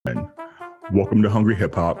Welcome to Hungry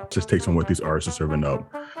Hip Hop. Just takes on what these artists are serving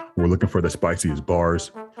up. We're looking for the spiciest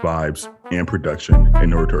bars, vibes, and production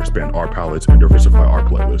in order to expand our palettes and diversify our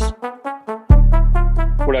playlist.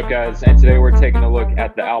 What up, guys? And today we're taking a look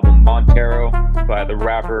at the album Montero by the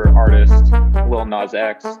rapper artist Lil Nas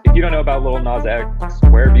X. If you don't know about Lil Nas X,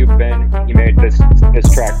 where have you been? He made this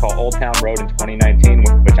track called Old Town Road in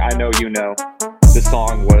 2019, which I know you know. The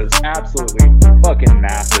song was absolutely fucking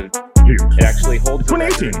massive. Huge. It actually holds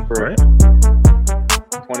 2018, for right?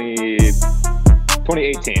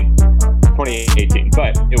 2018,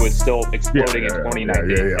 but it was still exploding in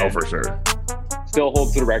 2019. Yeah, for sure. Still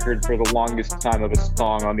holds the record for the longest time of a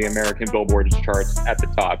song on the American Billboard charts at the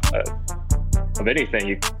top of anything.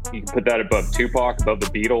 You can put that above Tupac, above the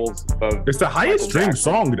Beatles, above. It's the highest streamed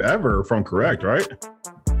song ever, if I'm correct, right?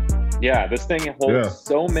 Yeah, this thing holds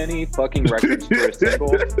so many fucking records for a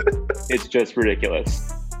single. It's just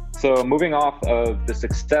ridiculous. So moving off of the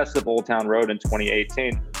success of Old Town Road in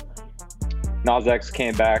 2018, Nas X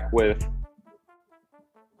came back with,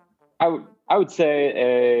 I would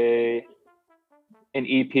say an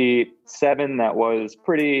EP 7 that was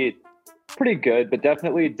pretty good, but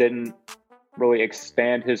definitely didn't really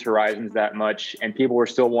expand his horizons that much. And people were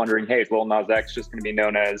still wondering, hey, is Lil Nas X just going to be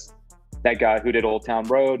known as that guy who did Old Town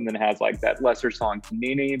Road and then has like that lesser song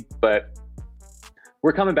Panini? But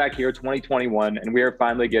we're coming back here 2021 and we are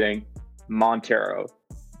finally getting Montero,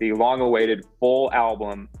 the long-awaited full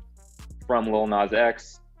album from Lil Nas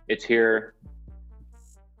X. It's here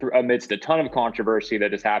amidst a ton of controversy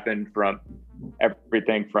that has happened, from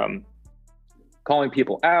everything from calling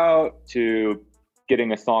people out to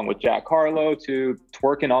getting a song with Jack Harlow to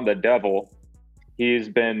twerking on the devil. He's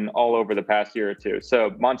been all over the past year or two.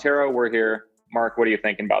 So Montero, we're here. Mark, what are you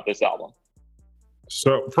thinking about this album?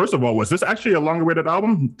 So first of all, was this actually a long-awaited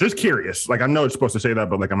album? Just curious. Like, I know it's supposed to say that,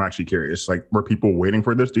 but like, I'm actually curious. Like, were people waiting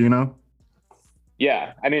for this? Do you know?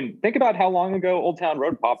 Yeah. I mean, think about how long ago Old Town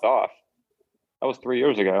Road popped off. That was 3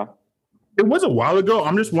 years ago. It was a while ago.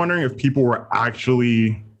 I'm just wondering if people were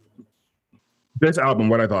actually... This album,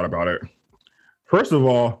 what I thought about it. First of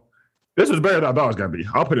all, this was better than I thought it was going to be.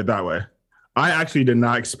 I'll put it that way. I actually did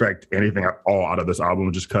not expect anything at all out of this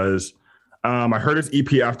album just because I heard his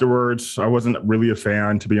EP afterwards. I wasn't really a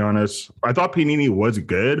fan, to be honest. I thought Panini was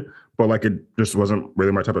good, but like it just wasn't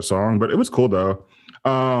really my type of song. But it was cool, though.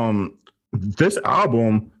 This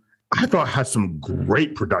album, I thought had some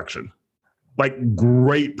great production. Like,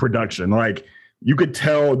 great production. Like, you could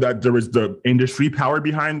tell that there was the industry power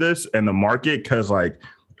behind this and the market, because like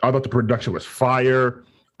I thought the production was fire.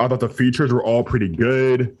 I thought the features were all pretty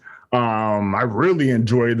good. I really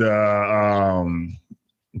enjoyed the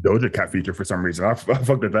Doja Cat feature for some reason. I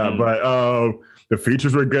fucked with that, but the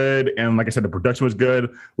features were good, and like I said, the production was good.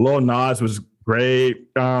 Lil Nas was great.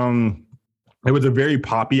 It was a very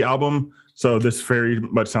poppy album, so this very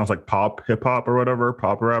much sounds like pop hip hop or whatever,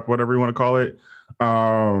 pop rap, whatever you want to call it.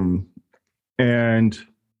 And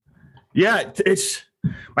yeah, it's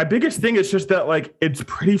my biggest thing is just that like it's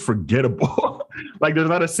pretty forgettable. Like, there's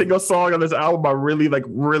not a single song on this album I really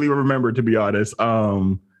remember, to be honest.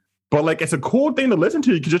 But like, it's a cool thing to listen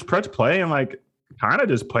to. You can just press play and like kind of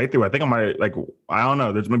just play through. I think I might like, I don't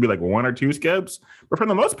know, there's maybe like one or two skips, but for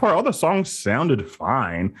the most part, all the songs sounded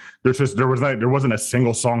fine. There wasn't a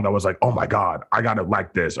single song that was like, oh my God, I gotta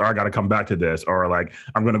like this, or I gotta come back to this, or like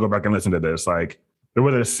I'm gonna go back and listen to this. Like, there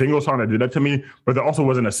wasn't a single song that did that to me, but there also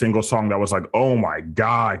wasn't a single song that was like, oh my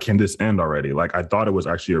God, can this end already? Like, I thought it was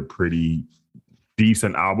actually a pretty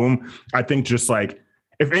decent album. I think just like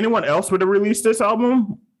if anyone else would have released this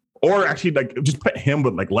album, or actually like just put him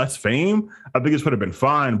with like less fame, I think this would have been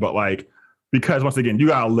fine. But like, because once again, you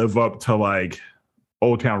gotta live up to like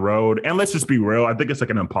Old Town Road, and let's just be real, I think it's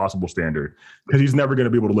like an impossible standard, because he's never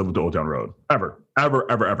gonna be able to live up to Old Town Road ever.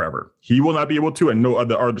 He will not be able to, and no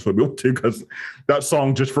other artist will be able to, because that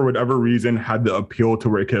song, just for whatever reason, had the appeal to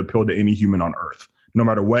where it could appeal to any human on earth, no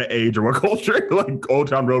matter what age or what culture. Like, Old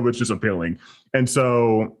Town Road was just appealing, and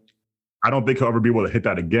so I don't think he'll ever be able to hit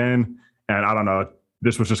that again. And I don't know.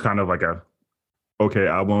 This was just kind of like a okay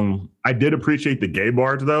album. I did appreciate the gay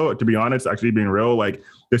bars, though, to be honest, actually being real. Like,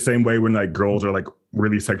 the same way when like girls are like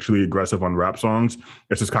really sexually aggressive on rap songs,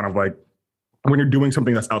 it's just kind of like when you're doing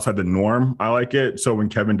something that's outside the norm, I like it. So when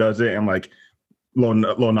Kevin does it, and like Lil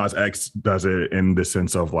Nas X does it in the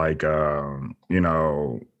sense of like, you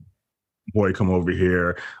know, boy, come over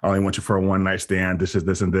here. I only want you for a one night stand. This is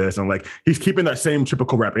this and this. And like, he's keeping that same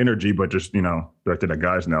typical rap energy, but just, you know, directed at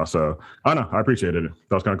guys now. So I don't know. I appreciated it.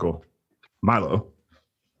 That was kind of cool. Milo.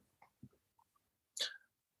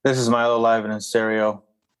 This is Milo live and in stereo,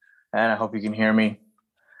 and I hope you can hear me.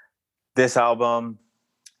 This album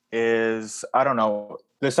is, I don't know,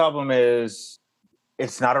 This album it's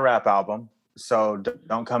not a rap album, so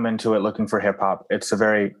don't come into it looking for hip hop. It's a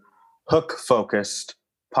very hook focused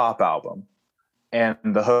pop album, and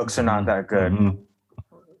the hooks are not that good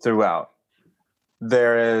throughout.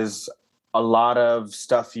 There is a lot of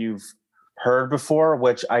stuff you've heard before,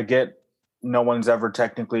 which I get. No one's ever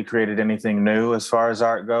technically created anything new as far as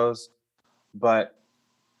art goes, but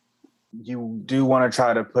you do want to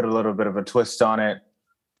try to put a little bit of a twist on it,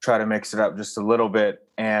 try to mix it up just a little bit.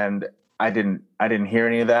 And I didn't hear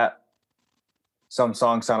any of that. Some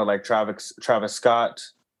songs sounded like Travis Scott.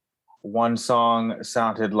 One song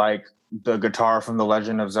sounded like the guitar from The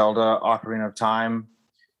Legend of Zelda: Ocarina of Time.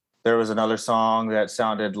 There was another song that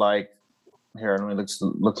sounded like, here, let me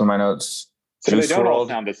look through my notes. So they don't all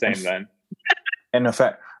sound the same then? In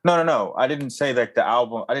effect, no. I didn't say that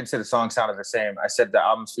I didn't say the song sounded the same. I said the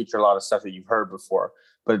albums feature a lot of stuff that you've heard before,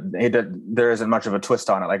 but there isn't much of a twist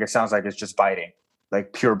on it. Like, it sounds like it's just biting,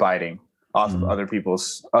 like pure biting off of other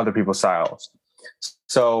people's styles.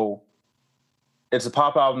 So it's a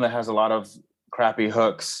pop album that has a lot of crappy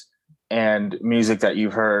hooks and music that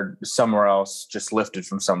you've heard somewhere else, just lifted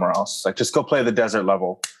from somewhere else. Like, just go play the desert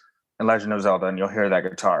level in Legend of Zelda and you'll hear that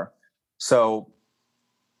guitar. So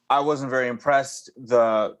I wasn't very impressed.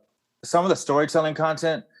 Some of the storytelling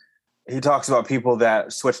content, he talks about people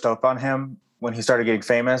that switched up on him when he started getting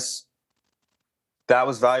famous. That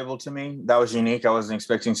was valuable to me. That was unique. I wasn't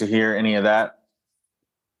expecting to hear any of that.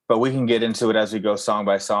 But we can get into it as we go song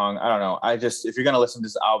by song. I don't know. If you're going to listen to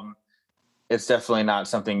this album, it's definitely not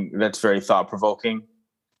something that's very thought-provoking,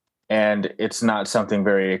 and it's not something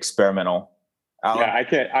very experimental. Alan?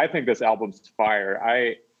 Yeah, I think this album's fire.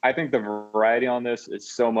 I think the variety on this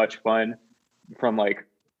is so much fun, from like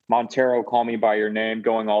Montero, Call Me by Your Name,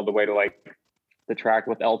 going all the way to like the track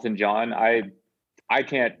with Elton John. I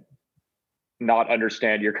can't not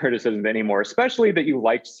understand your criticism anymore, especially that you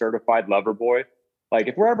liked Certified Lover Boy. Like,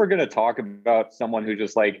 if we're ever going to talk about someone who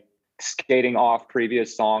just like skating off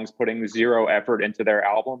previous songs, putting zero effort into their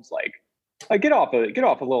albums, like get off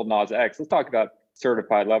a Lil Nas X. Let's talk about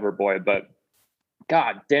Certified Lover Boy. But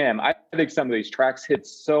God damn, I think some of these tracks hit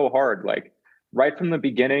so hard. Like, right from the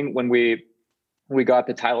beginning when we got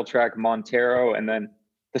the title track Montero, and then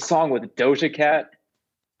the song with Doja Cat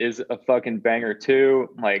is a fucking banger too.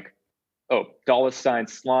 Like, Dollar Sign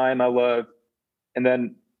Slime, I love. And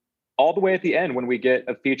then all the way at the end when we get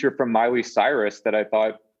a feature from Miley Cyrus that I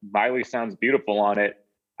thought Miley sounds beautiful on it.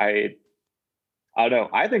 I don't know.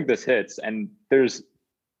 I think this hits, and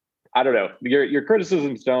I don't know. Your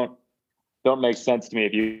criticisms don't make sense to me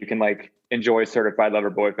if you can like enjoy Certified Lover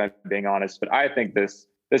Boy, if I'm being honest. But I think this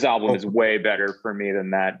album is way better for me than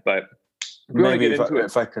that. But maybe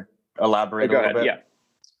if I could elaborate a little bit. Yeah.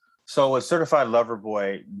 So with Certified Lover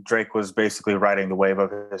Boy, Drake was basically riding the wave of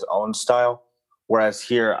his own style. Whereas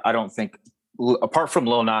here, I don't think, apart from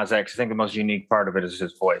Lil Nas X, I think the most unique part of it is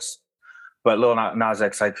his voice. But Lil Nas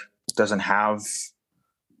X doesn't have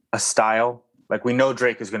a style. Like, we know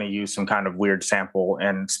Drake is going to use some kind of weird sample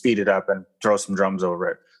and speed it up and throw some drums over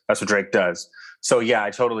it. That's what Drake does. So yeah, I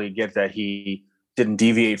totally get that he didn't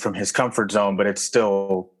deviate from his comfort zone, but it's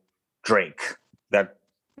still Drake. That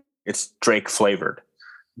it's Drake flavored.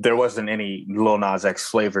 There wasn't any Lil Nas X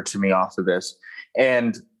flavor to me off of this.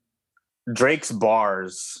 And Drake's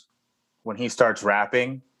bars, when he starts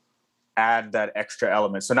rapping, add that extra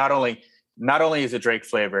element. So not only is it Drake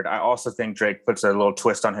flavored, I also think Drake puts a little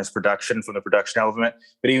twist on his production from the production element.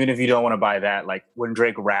 But even if you don't want to buy that, like when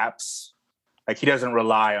Drake raps, like he doesn't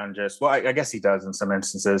rely on I guess he does in some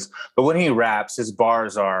instances, but when he raps, his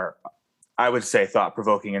bars are, I would say,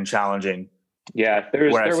 thought-provoking and challenging. Yeah, there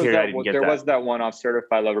was that one off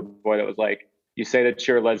Certified Lover Boy that was like, you say that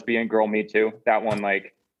you're a lesbian girl, me too. That one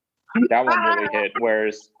really hit.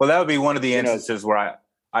 Whereas, well, that would be one of the instances where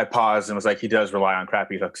I paused and was like, he does rely on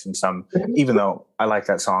crappy hooks in some, even though I like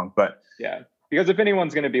that song. But yeah, because if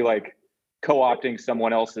anyone's going to be like co-opting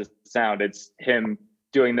someone else's sound, it's him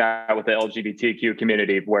doing that with the LGBTQ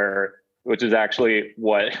community, which is actually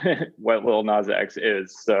what Lil Nas X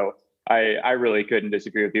is. So I really couldn't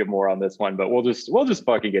disagree with you more on this one, but we'll just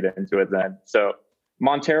fucking get into it then. So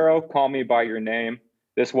Montero, Call Me by Your Name.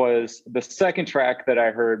 This was the second track that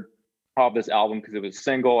I heard of this album because it was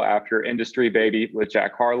single after Industry Baby with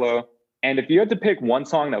Jack Harlow. And if you had to pick one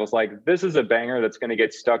song that was like, this is a banger that's going to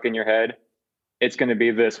get stuck in your head, it's going to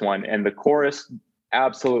be this one. And the chorus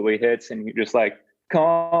absolutely hits, and you're just like,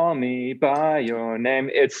 call me by your name.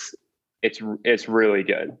 It's really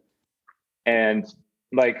good. And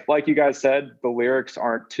like you guys said, the lyrics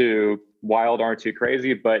aren't too wild, aren't too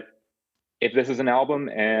crazy, but if this is an album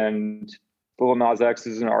and Lil Nas X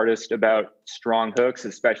is an artist about strong hooks,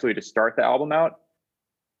 especially to start the album out,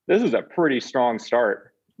 this is a pretty strong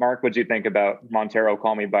start. Mark, what'd you think about Montero,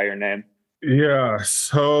 Call Me By Your Name? Yeah,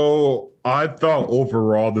 so I thought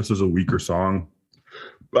overall this was a weaker song.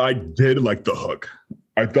 But I did like the hook.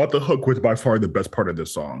 I thought the hook was by far the best part of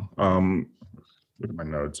this song. Look at my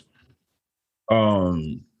notes.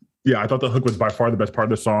 Yeah, I thought the hook was by far the best part of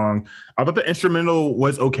the song. I thought the instrumental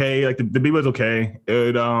was okay. Like the beat was okay.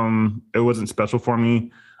 It wasn't special for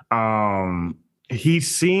me. He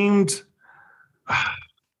seemed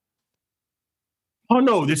oh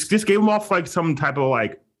no, this gave him off like some type of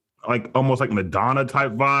like almost like Madonna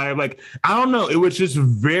type vibe. Like, I don't know. It was just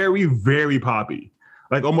very, very poppy.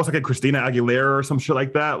 Like almost like a Christina Aguilera or some shit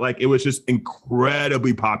like that. Like it was just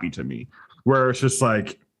incredibly poppy to me. Where it's just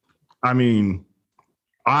like, I mean,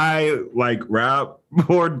 I like rap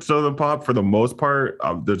more Southern pop for the most part.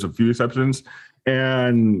 There's a few exceptions.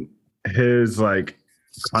 And his like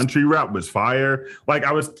country rap was fire. Like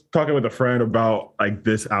I was talking with a friend about like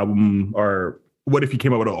this album, or what if he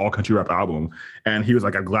came out with an all country rap album? And he was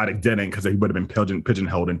like, I'm glad it didn't, because he would have been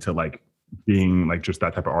pigeonholed into like being like just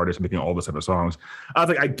that type of artist, making all this type of songs. I was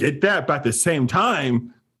like, I get that, but at the same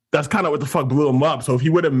time, that's kind of what the fuck blew him up. So if he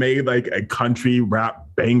would have made like a country rap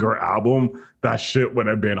banger album, that shit would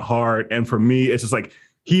have been hard. And for me, it's just like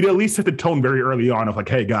he'd at least set the tone very early on of like,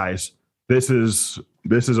 hey guys, this is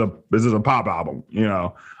a pop album, you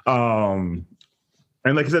know.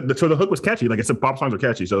 And like I said, so the hook was catchy. Like I said, pop songs are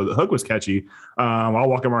catchy. So the hook was catchy. I'll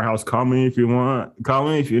walk in my house, call me if you want, call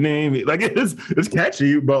me if you need me. Like it's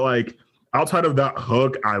catchy, but like outside of that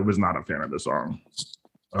hook, I was not a fan of the song.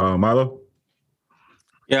 Milo?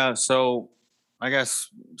 Yeah, so I guess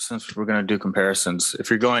since we're going to do comparisons, if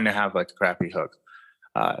you're going to have like a crappy hook,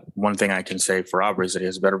 one thing I can say for Aubrey is that he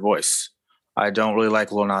has a better voice. I don't really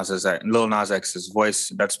like Lil Nas X's voice.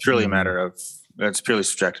 That's purely a matter of, that's purely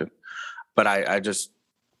subjective. But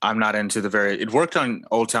I'm not into it worked on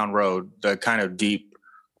Old Town Road. The kind of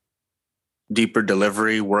deeper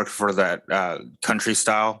delivery worked for that country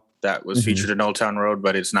style that was featured in Old Town Road,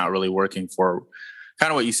 but it's not really working for kind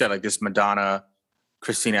of what you said, like this Madonna,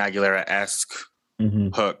 Christina Aguilera-esque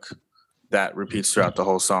hook that repeats throughout the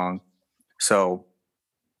whole song. So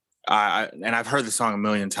I've heard the song a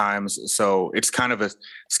million times, so it's kind of a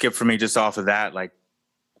skip for me just off of that. Like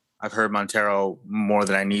I've heard Montero more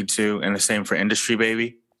than I need to, and the same for Industry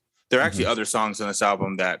Baby. There are actually other songs on this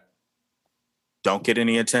album that don't get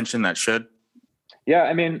any attention that should. Yeah,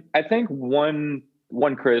 I mean, I think one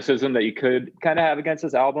criticism that you could kind of have against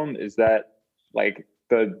this album is that like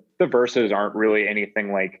the verses aren't really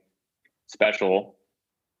anything like special.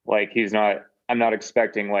 Like I'm not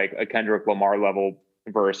expecting like a Kendrick Lamar level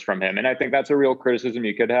verse from him. And I think that's a real criticism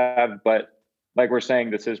you could have, but like we're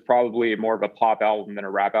saying, this is probably more of a pop album than a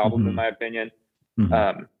rap album, in my opinion.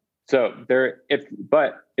 So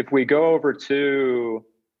if we go over to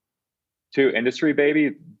Industry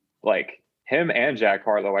Baby, like him and Jack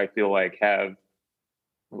Harlow, I feel like have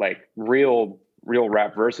like real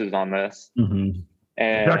rap verses on this.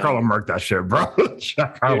 And Jack Harlow murked that shit, bro.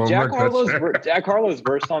 Jack Harlow's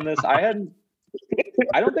verse on this, I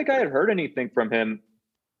don't think I had heard anything from him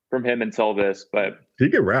until this, but he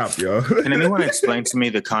can rap, yo. Can anyone explain to me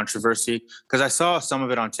the controversy? Because I saw some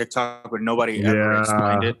of it on TikTok, but nobody ever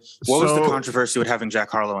explained it. What was the controversy with having Jack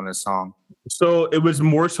Harlow on this song? So it was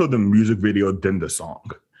more so the music video than the song.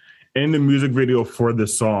 In the music video for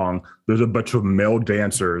this song, there's a bunch of male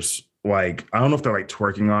dancers. Like, I don't know if they're like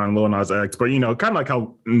twerking on Lil Nas X, but you know, kind of like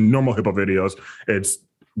how normal hip hop videos, it's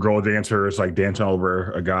girl dancers like dancing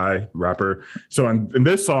over a guy rapper. So in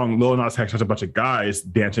this song, Lil Nas X has a bunch of guys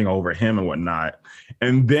dancing over him and whatnot.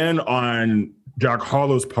 And then on Jack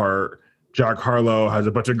Harlow's part, Jack Harlow has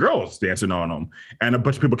a bunch of girls dancing on him. And a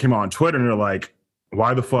bunch of people came on Twitter and they're like,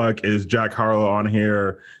 why the fuck is Jack Harlow on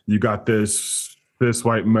here? You got this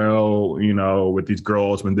white male, you know, with these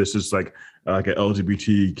girls, when this is like an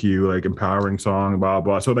LGBTQ like empowering song, blah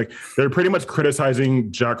blah. So like they're pretty much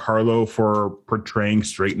criticizing Jack Harlow for portraying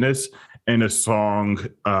straightness in a song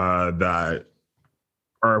that,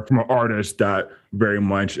 or from an artist that very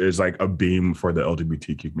much is like a beam for the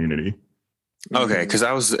LGBTQ community. Okay, because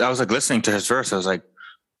I was like listening to his verse, I was like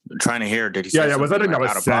trying to hear, did he? Yeah, was that thing that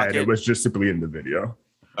was said? It was just simply in the video.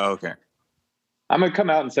 Oh, okay. I'm gonna come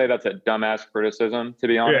out and say that's a dumbass criticism, to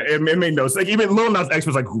be honest. Yeah, it made no sense. Like, even Lil Nas X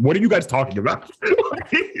was like, what are you guys talking about?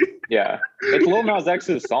 Yeah. It's Lil Nas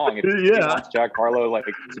X's song. If he wants Jack Harlow like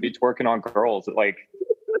to be twerking on girls, like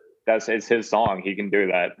it's his song. He can do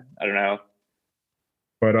that. I don't know.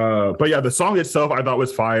 But yeah, the song itself I thought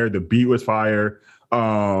was fire. The beat was fire.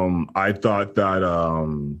 I thought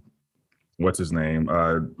that what's his name?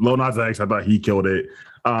 Lil Nas X, I thought he killed it.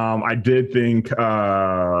 I did think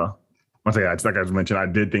once again, it's like I mentioned, I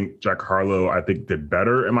did think Jack Harlow, I think, did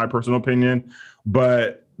better in my personal opinion.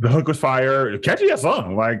 But the hook was fire. Catchy as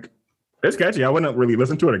song. Like, it's catchy. I wouldn't really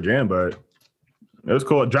listen to it again, but it was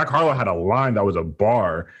cool. Jack Harlow had a line that was a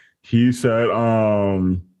bar. He said,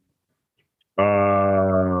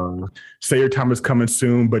 say your time is coming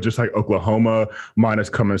soon, but just like Oklahoma, mine is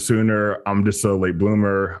coming sooner. I'm just a late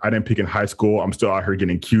bloomer. I didn't peak in high school. I'm still out here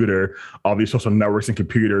getting cuter. All these social networks and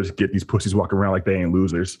computers get these pussies walking around like they ain't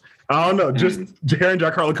losers. I don't know. Just hearing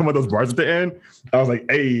Jack Harlow come with those bars at the end, I was like,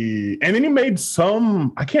 hey. And then he made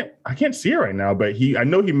some, I can't see it right now, but I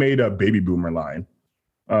know he made a baby boomer line.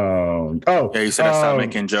 Yeah, he said I stopped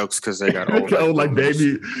making jokes because they got old. Old like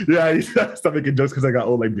baby. Yeah, he said I stopped making jokes because I got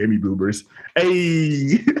old like baby boomers.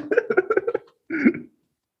 Hey.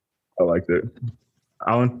 I liked it.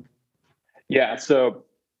 Alan? Yeah, so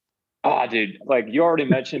dude, like you already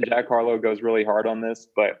mentioned, Jack Harlow goes really hard on this,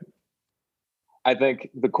 but I think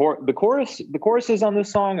the choruses on this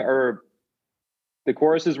song the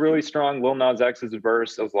chorus is really strong. Lil Nas X's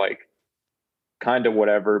verse is like kind of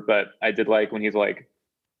whatever, but I did like when he's like,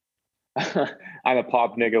 I'm a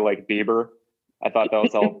pop nigga like Bieber. I thought that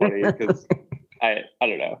was all funny because I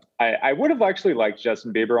don't know. I would have actually liked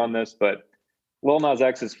Justin Bieber on this, but Lil Nas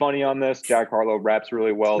X is funny on this. Jack Harlow raps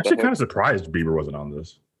really well. I'm actually kind of surprised Bieber wasn't on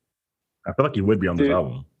this. I feel like he would be on this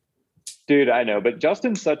album. Dude, I know, but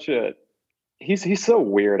Justin's he's so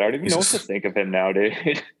weird. I don't even know what to think of him now,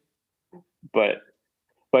 dude. But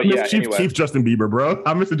yeah, Chief Keef Justin Bieber, bro.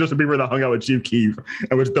 I miss the Justin Bieber that hung out with Chief Keef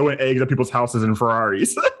and was throwing eggs at people's houses and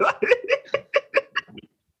Ferraris.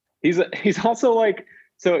 He's also like,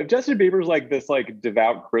 so if Justin Bieber's like this like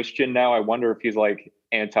devout Christian now, I wonder if he's like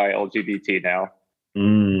anti-LGBT now.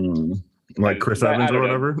 Like Chris Evans or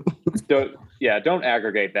whatever. Don't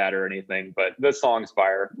aggregate that or anything, but this song's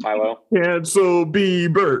fire, Milo. Cancel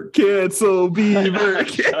Bieber, cancel Bieber,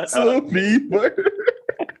 cancel Bieber.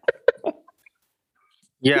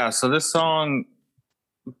 Yeah, so this song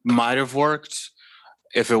might have worked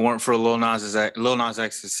if it weren't for Lil Nas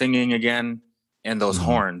X is singing again. And those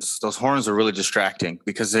horns are really distracting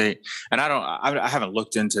because I haven't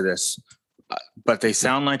looked into this, but they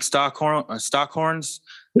sound like stock horns.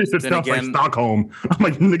 It sounds like Stockholm. I'm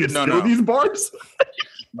like, nigga, steal these bars?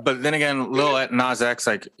 But then again, Lil Nas X,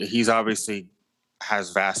 like he's obviously has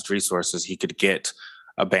vast resources. He could get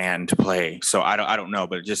a band to play. So I don't know,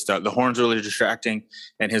 but just the horns are really distracting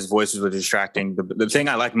and his voice is really distracting. The thing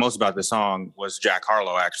I liked most about the song was Jack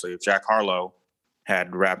Harlow, actually. If Jack Harlow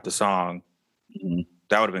had rapped the song,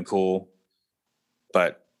 that would have been cool.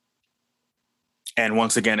 And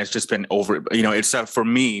once again, it's just been over, except for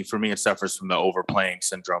me, it suffers from the overplaying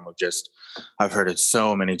syndrome of just, I've heard it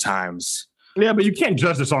so many times. Yeah, but you can't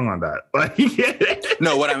judge the song on that.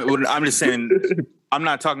 No, I'm just saying, I'm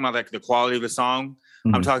not talking about like the quality of the song.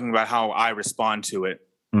 I'm talking about how I respond to it.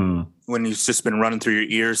 When it's just been running through your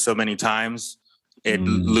ears so many times, it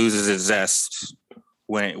loses its zest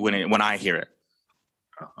when I hear it.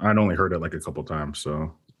 I'd only heard it like a couple times,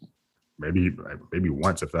 so maybe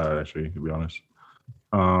once, if that, actually, to be honest.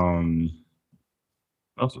 What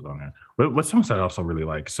else was on there? What songs did I also really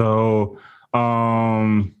like? So,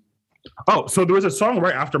 so there was a song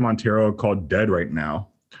right after Montero called "Dead Right Now,"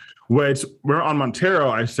 which we're on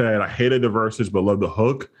Montero. I said I hated the verses but loved the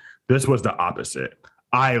hook. This was the opposite.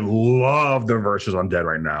 I love the verses on "Dead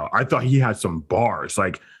Right Now." I thought he had some bars,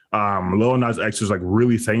 like. Lil Nas X was like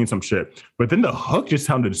really saying some shit, but then the hook just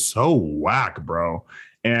sounded so whack, bro.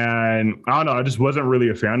 And I don't know, I just wasn't really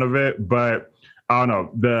a fan of it. But I don't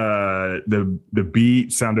know, the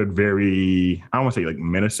beat sounded very, I don't want to say like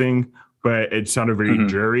menacing, but it sounded very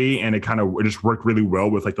dreary, and it just worked really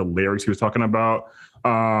well with like the lyrics he was talking about.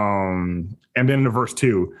 And then the verse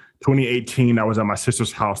 2, 2018, I was at my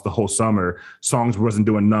sister's house the whole summer. Songs wasn't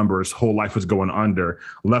doing numbers. Whole life was going under.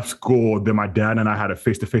 Left school. Then my dad and I had a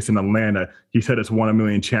face-to-face in Atlanta. He said, it's 1 in a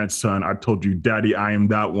million chance, son. I told you, daddy, I am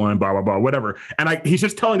that one, blah, blah, blah, whatever. And he's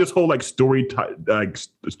just telling this whole like story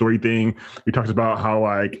thing. He talks about how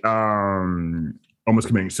like, almost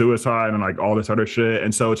committing suicide and like all this other shit.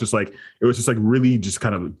 And so it's just like, it was just like really just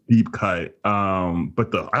kind of deep cut. But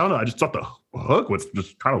I don't know. I just thought the hook was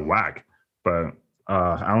just kind of whack. But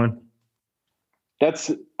Alan? I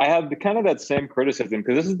have kind of that same criticism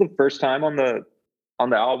because this is the first time on the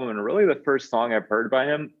album and really the first song I've heard by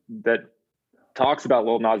him that talks about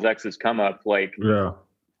Lil Nas X's come up. Like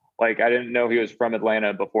I didn't know he was from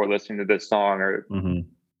Atlanta before listening to this song, or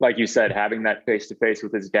like you said, having that face to face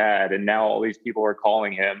with his dad, and now all these people are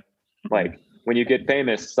calling him. Like when you get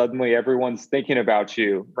famous, suddenly everyone's thinking about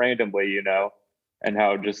you randomly, and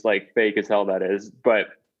how just like fake as hell that is. But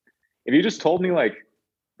if you just told me like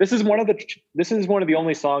this is one of the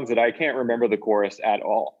only songs that I can't remember the chorus at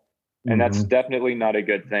all. And that's definitely not a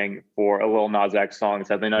good thing for a Lil Nas X song. It's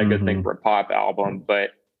definitely not a good thing for a pop album. But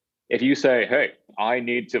if you say, hey, I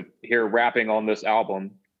need to hear rapping on this album,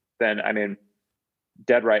 then I mean,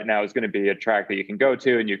 Dead Right Now is going to be a track that you can go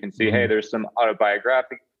to and you can see, hey, there's some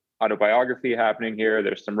autobiography happening here.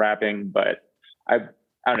 There's some rapping, but I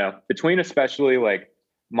don't know, between especially like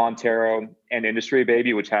Montero and Industry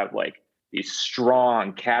Baby, which have like these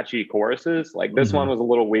strong, catchy choruses, like this one was a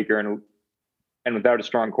little weaker, and without a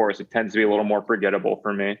strong chorus, it tends to be a little more forgettable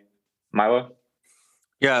for me. Milo?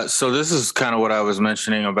 Yeah, so this is kind of what I was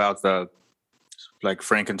mentioning about the like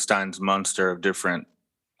Frankenstein's monster of different,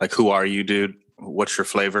 like, who are you, dude? What's your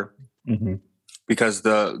flavor? Because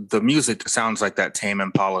the music sounds like that Tame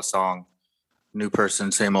Impala song, New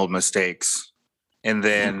Person, Same Old Mistakes. And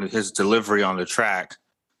then his delivery on the track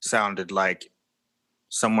sounded like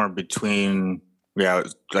somewhere between,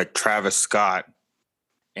 like Travis Scott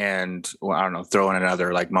and, well, I don't know, throw in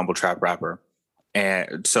another like mumble trap rapper.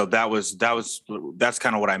 And so that's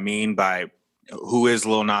kind of what I mean by who is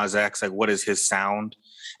Lil Nas X? Like, what is his sound?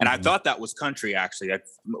 And I thought that was country, actually. Like,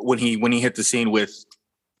 when he hit the scene with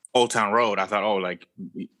Old Town Road, I thought, oh, like,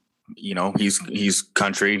 you know, he's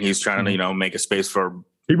country and he's trying to, you know, make a space for.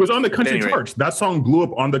 He was on the country charts. That song blew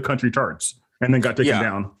up on the country charts and then got taken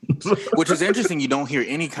down. Which is interesting. You don't hear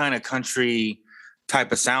any kind of country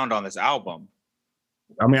type of sound on this album.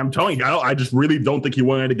 I mean, I'm telling you, I just really don't think he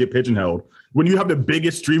wanted to get pigeonholed. When you have the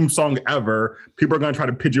biggest stream song ever, people are going to try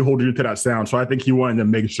to pigeonhole you to that sound. So I think he wanted to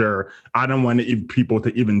make sure I don't want people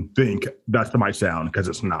to even think that's my sound, because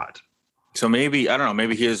it's not. So maybe, I don't know,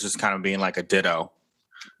 maybe he is just kind of being like a ditto.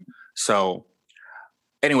 So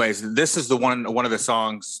anyways, this is the one of the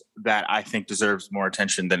songs that I think deserves more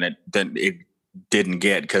attention than it didn't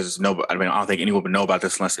get, because I don't think anyone would know about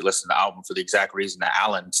this unless they listened to the album, for the exact reason that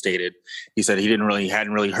Alan stated. He said he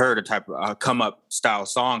hadn't really heard a type of come up style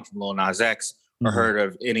song from Lil Nas X or heard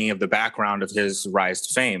of any of the background of his rise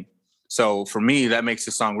to fame. So for me, that makes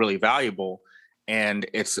the song really valuable, and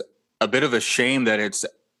it's a bit of a shame that it's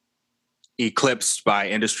eclipsed by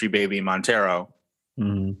Industry Baby Montero.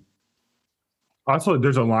 Also,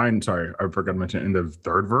 there's a line, sorry, I forgot to mention, in the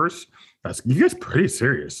third verse. You guys pretty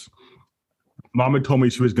serious. Mama told me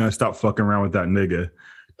she was going to stop fucking around with that nigga.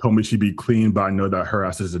 Told me she'd be clean, but I know that her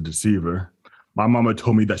ass is a deceiver. My mama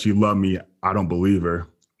told me that she loved me. I don't believe her.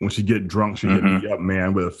 When she get drunk, she hit me up,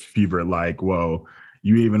 man, with a fever like, whoa,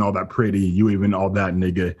 you even all that pretty. You even all that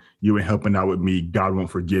nigga. You ain't helping out with me. God won't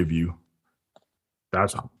forgive you.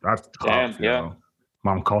 That's tough. Damn, yo.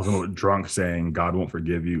 Mom calls him drunk saying, God won't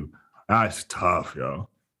forgive you. That's tough, yo.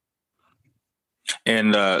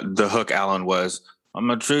 And the hook, Alan, was, I'm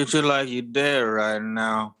gonna treat you like you're dead right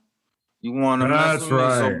now. You want to mess with me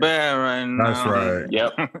so bad right now. That's right.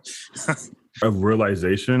 Yep. Of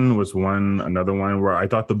Realization was another one where I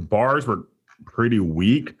thought the bars were pretty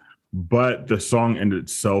weak, but the song in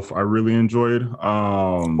itself I really enjoyed.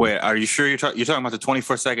 Wait, are you sure you're talking about the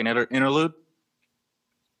 24-second interlude?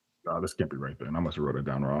 No, this can't be right then. I must have wrote it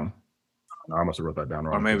down wrong. No, I must have wrote that down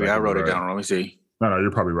wrong. Or maybe I wrote it down wrong. Let me see. No,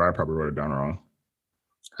 you're probably right. I probably wrote it down wrong.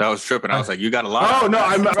 I was tripping. I was like, you got a lot. Oh, no,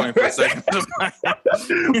 I'm not. My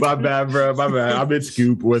bad, bro. My bad. I'm in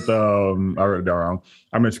Scoop with, I wrote it down wrong.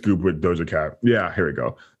 I'm in Scoop with Doja Cat. Yeah, here we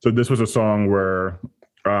go. So this was a song where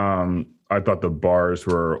I thought the bars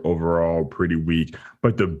were overall pretty weak,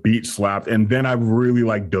 but the beat slapped. And then I really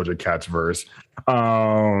like Doja Cat's verse.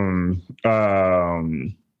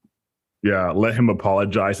 Yeah, let him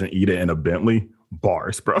apologize and eat it in a Bentley.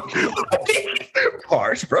 Bars, bro.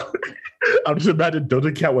 Bars, bro. I'm just imagining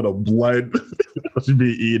Doja Cat with a blood. She'd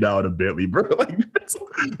be eating out a Bentley, bro. Like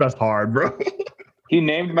that's hard, bro. He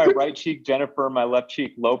named my right cheek Jennifer, my left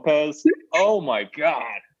cheek Lopez. Oh my god,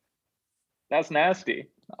 that's nasty.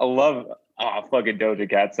 I love fucking Doja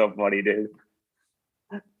Cat. So funny, dude.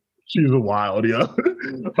 She's wild, yo.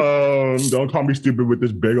 Don't call me stupid with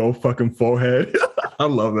this big old fucking forehead. I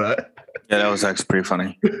love that. Yeah, that was actually pretty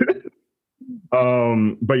funny.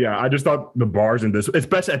 But yeah, I just thought the bars in this,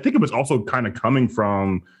 especially, I think it was also kind of coming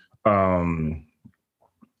from, because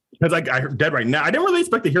like I heard Dead Right Now. I didn't really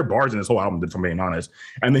expect to hear bars in this whole album, if I'm being honest.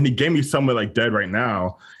 And then he gave me somewhere like Dead Right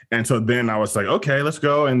Now, and so then I was like, okay, let's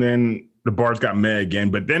go. And then the bars got meh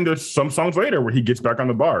again. But then there's some songs later where he gets back on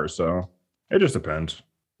the bars, so it just depends.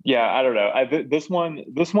 Yeah, I don't know. This one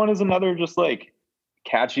is another just like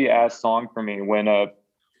catchy ass song for me.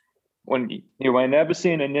 When you ain't never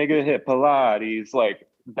seen a nigga hit Pilates, like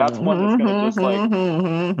that's one that's gonna just like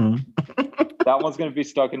that one's gonna be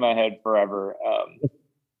stuck in my head forever.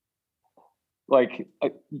 Like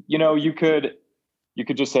you know, you could you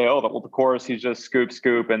could just say, oh, the chorus, he's just scoop,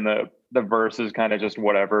 scoop, and the verse is kind of just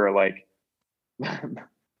whatever. Like,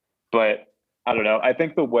 but I don't know. I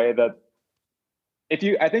think the way that if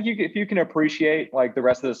you can appreciate like the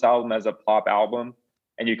rest of this album as a pop album,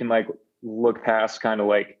 and you can like look past kind of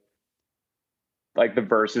like the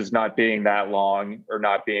verses not being that long or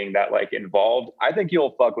not being that like involved, I think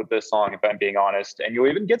you'll fuck with this song, if I'm being honest, and you'll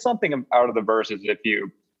even get something out of the verses if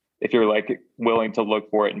you're like willing to look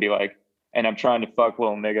for it and be like, and I'm trying to fuck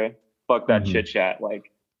little nigga, fuck that chit chat.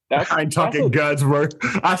 Like that's I ain't talking guns, bro.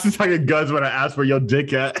 I was talking guns when I asked where your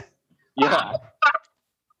dick at. Yeah.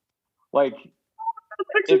 Like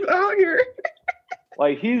out here.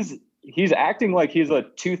 Like he's acting like he's a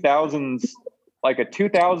 2000s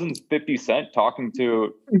 50 Cent talking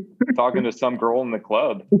to some girl in the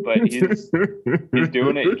club, but he's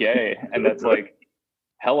doing it gay, and that's like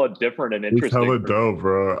hella different and interesting. It's hella dope,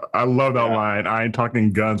 bro. I love that line. I ain't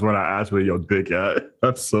talking guns when I ask where your dick at.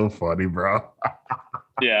 That's so funny, bro.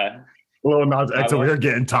 Yeah. Lil Nas X over here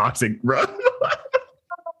getting toxic, bro.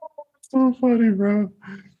 So funny, bro.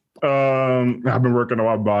 I've been working on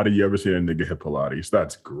my body. You ever seen a nigga hit Pilates?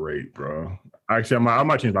 That's great, bro. Actually, I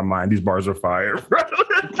might change my mind. These bars are fire, bro.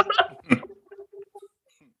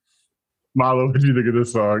 Milo, what do you think of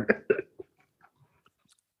this song?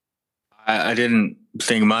 I didn't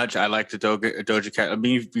think much. I like the Doja Cat. I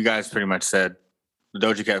mean, you guys pretty much said the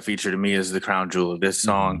Doja Cat feature to me is the crown jewel of this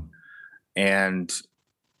song. And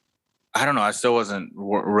I don't know. I still wasn't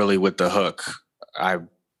really with the hook.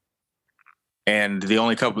 And the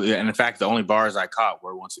only couple, and in fact, the only bars I caught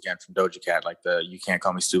were once again from Doja Cat, like you can't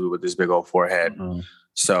call me stupid with this big old forehead.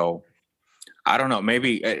 So I don't know.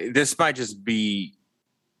 Maybe this might just be,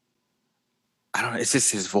 I don't know. It's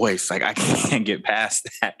just his voice. Like I can't get past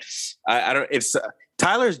that. I don't, it's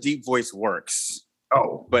Tyler's deep voice works.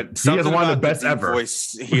 Oh, but he has one of the best ever.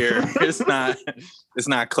 Voice here, it's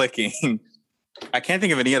not clicking. I can't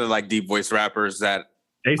think of any other like deep voice rappers that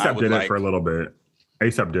ASAP did it for a little bit.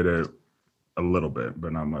 ASAP did it a little bit,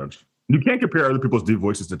 but not much. You can't compare other people's deep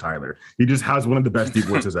voices to Tyler. He just has one of the best deep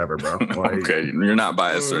voices ever, bro. Like, okay, you're not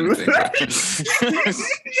biased or anything.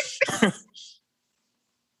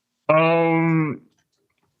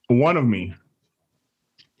 One of Me.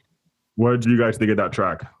 What did you guys think of that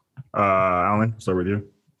track? Alan, start with you.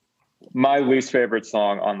 My least favorite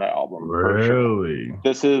song on the album. Really? Sure.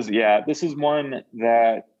 This is one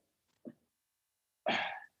that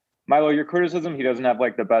Milo, your criticism, he doesn't have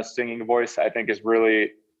like the best singing voice, I think is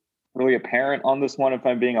really, really apparent on this one, if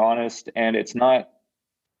I'm being honest. And it's not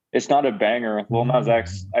a banger. Lil Nas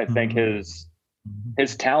X, I think his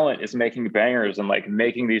talent is making bangers and like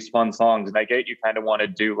making these fun songs. And I get you kind of want to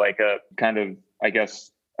do like a kind of, I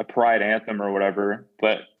guess, a pride anthem or whatever.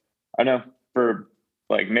 But I know for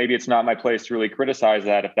like, maybe it's not my place to really criticize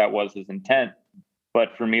that if that was his intent.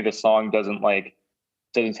 But for me, the song doesn't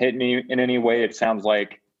hit me in any way. It sounds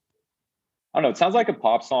like, I don't know. It sounds like a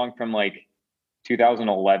pop song from like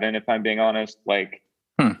 2011, if I'm being honest. Like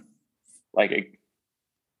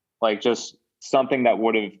just something that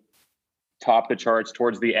would have topped the charts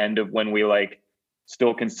towards the end of when we like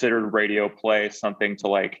still considered radio play something to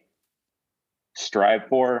like strive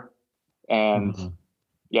for. And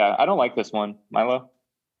yeah, I don't like this one, Milo.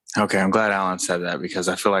 Okay, I'm glad Alan said that because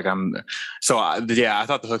I feel like I thought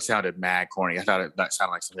the hook sounded mad corny. I thought that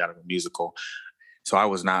sounded like something out of a musical. So I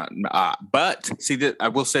was not, but see, I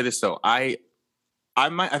will say this though. I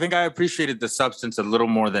think I appreciated the substance a little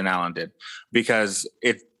more than Alan did because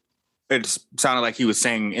it sounded like he was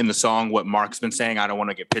saying in the song what Mark's been saying. I don't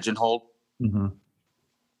want to get pigeonholed.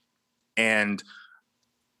 And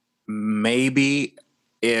maybe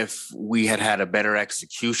if we had a better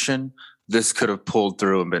execution, this could have pulled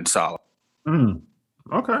through and been solid.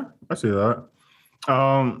 Okay, I see that.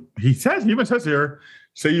 He even says here,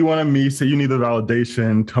 say you wanted me, say you need the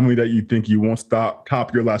validation, tell me that you think you won't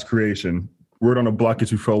top your last creation. Word on the block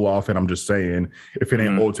gets you fell off, and I'm just saying, if it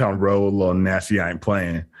ain't Old Town Road, Lil Nasty, I ain't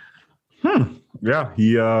playing. Yeah,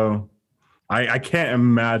 he I can't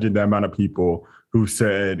imagine the amount of people who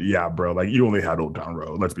said, yeah, bro, like you only had Old Town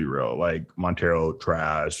Road. Let's be real. Like Montero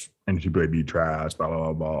trash, Energy Baby trash, blah, blah,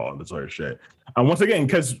 blah, blah, all this sort of shit. And once again,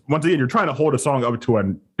 you're trying to hold a song up to a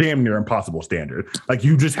damn near impossible standard. Like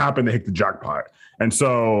you just happen to hit the jackpot. And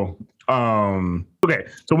so, okay.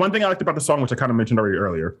 So one thing I liked about the song, which I kind of mentioned already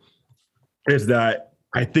earlier, is that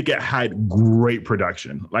I think it had great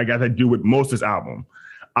production. Like as I do with most of this album.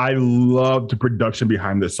 I loved the production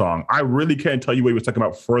behind this song. I really can't tell you what he was talking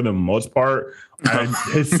about for the most part.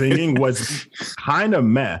 His singing was kind of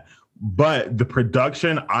meh, but the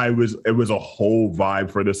production, it was a whole vibe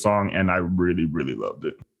for this song, and I really, really loved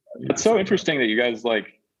it. It's so interesting that you guys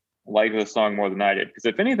like like this song more than I did. Because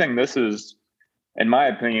if anything, this is, in my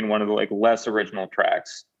opinion, one of the like less original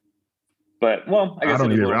tracks. But well, I guess I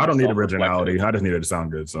don't need originality. I just need it to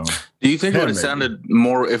sound good. So, do you think it would have maybe. sounded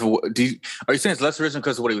more? Are you saying it's less original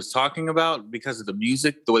because of what he was talking about, because of the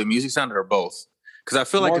music, the way the music sounded, or both? Because I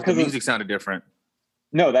feel like if the music sounded different.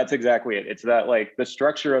 No, that's exactly it. It's that like the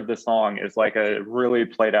structure of the song is like a really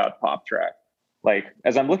played out pop track. Like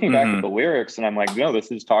as I'm looking back at the lyrics, and I'm like, no,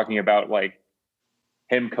 this is talking about like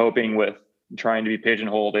him coping with trying to be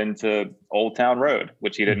pigeonholed into Old Town Road,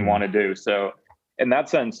 which he didn't want to do. So in that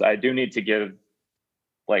sense, I do need to give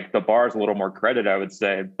like the bars a little more credit, I would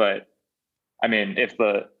say. But I mean, if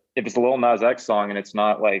it's a Lil Nas X song and it's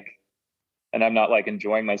not like, and I'm not like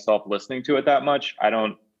enjoying myself listening to it that much, I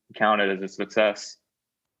don't count it as a success.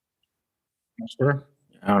 Sure.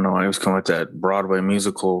 I don't know. I was coming with that Broadway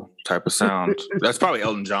musical type of sound. That's probably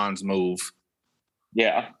Elton John's move.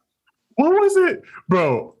 Yeah. What was it,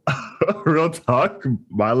 bro? Real talk,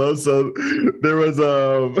 Milo. So there was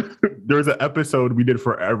an episode we did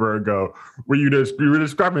forever ago where you were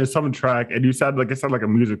describing some track and you sounded like it sounded like a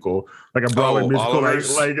musical, like a Broadway musical,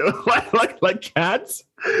 like Cats.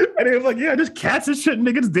 And it was like, yeah, just cats and shit,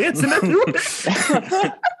 niggas dancing everywhere.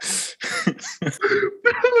 Listening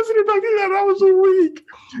back to that, I was so weak.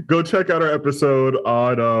 Go check out our episode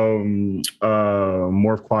on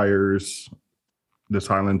Morph Choir's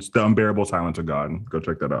The Unbearable Silence of God. Go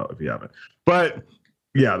check that out if you haven't. But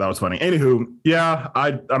yeah, that was funny. Anywho, yeah,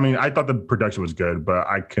 I mean, I thought the production was good, but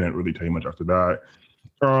I couldn't really tell you much after that.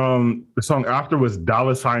 The song after was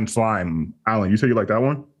Dollar Sign Slime. Alan, you said you like that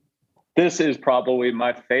one? This is probably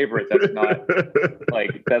my favorite.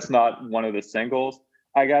 That's not one of the singles.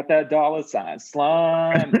 I got that dollar sign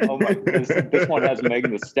slime. Oh my goodness. This one has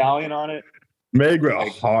Megan Thee Stallion on it. Meg went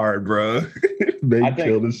hard, bro. Meg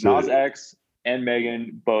killed the shit. Nas X and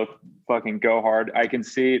Megan both fucking go hard. I can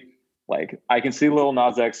see Lil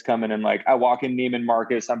Nas X coming in like, I walk in Neiman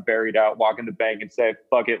Marcus, I'm buried out, walk in the bank and say,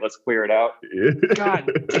 fuck it, let's clear it out.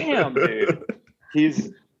 God damn, dude.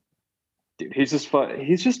 He's just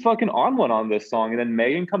fucking on one on this song. And then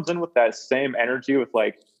Megan comes in with that same energy with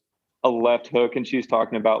like a left hook, and she's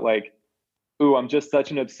talking about like, ooh, I'm just such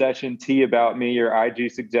an obsession. Tea about me, your IG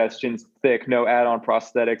suggestions, thick, no add-on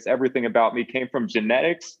prosthetics. Everything about me came from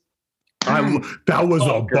genetics. That was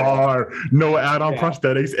a bar. No add-on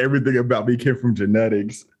prosthetics. Everything about me came from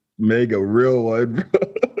genetics. Mega real one.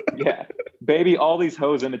 Yeah. Baby, all these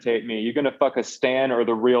hoes imitate me. You're gonna fuck a Stan or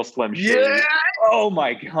the real Slim Shady. Yeah. Oh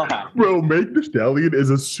my god. Bro, Meg Thee Stallion is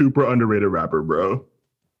a super underrated rapper, bro.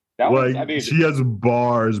 She has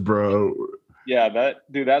bars, bro. Yeah,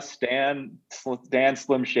 that Stan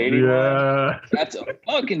Slim Shady. Yeah. That's a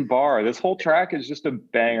fucking bar. This whole track is just a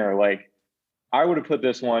banger. Like, I would have put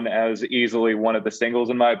this one as easily one of the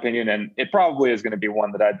singles in my opinion, and it probably is going to be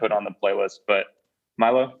one that I'd put on the playlist. But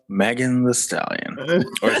Milo, Megan Thee Stallion,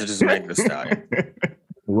 or is it just Meg Thee Stallion?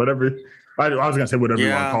 Whatever. I was gonna say whatever you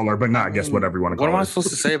want to call her, but I guess whatever you want to call her. What am I supposed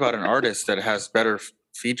to say about an artist that has better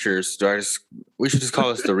features? We should just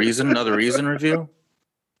call this another Reason review.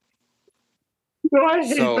 No, I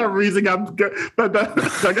hate that Reason.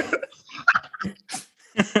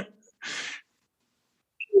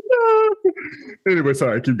 Anyway,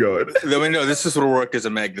 sorry, keep going. No, this is what worked as a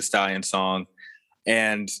Meg Thee Stallion song.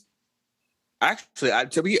 And actually,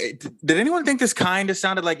 did anyone think this kind of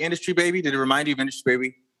sounded like Industry Baby? Did it remind you of Industry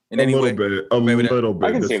Baby in any way? A little bit.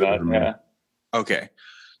 I can see that, yeah. Okay.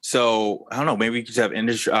 So, I don't know, maybe you could have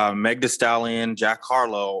Meg Thee Stallion, Jack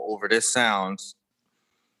Harlow over this sound.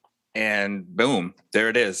 And boom, there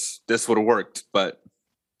it is. This would have worked, but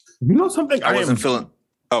you know something? I wasn't feeling.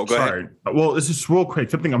 Oh, go ahead. Well, this is real quick.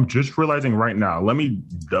 Something I'm just realizing right now. Let me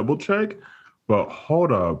double check. But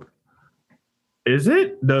hold up. Does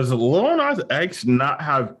Lil Nas X not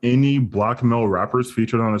have any black male rappers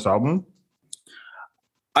featured on this album?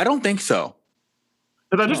 I don't think so.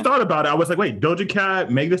 Because I just thought about it. I was like, wait, Doja Cat,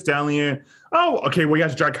 Meg Thee Stallion. Oh, okay. Well, he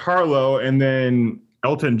has Jack Harlow and then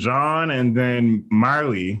Elton John and then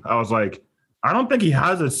Miley. I was like, I don't think he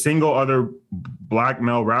has a single other black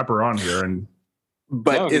male rapper on here.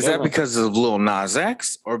 But is that because of Lil Nas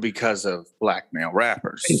X or because of black male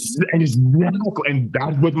rappers? And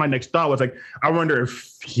that was my next thought. Was like, I wonder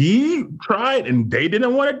if he tried and they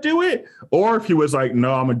didn't want to do it, or if he was like,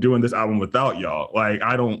 no, I'm doing this album without y'all. Like,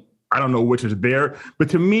 I don't know which is there, but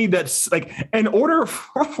to me, that's like, in order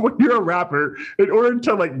for when you're a rapper, in order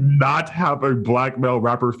to like not have a black male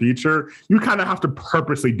rapper feature, you kind of have to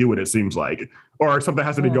purposely do it. It seems like, or something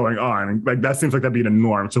has to be going on. Like that seems like that'd be the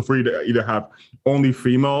norm. So for you to either have only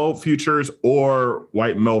female features or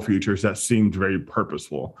white male features, that seemed very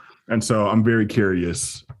purposeful. And so I'm very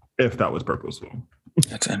curious if that was purposeful.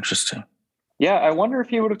 That's interesting. Yeah, I wonder if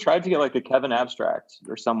he would have tried to get like a Kevin Abstract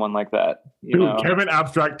or someone like that. You Dude, know, Kevin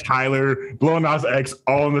Abstract, Tyler, Lil Nas X,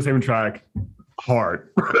 all on the same track. Hard.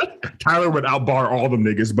 Tyler would outbar all them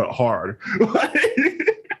niggas, but hard.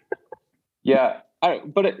 yeah.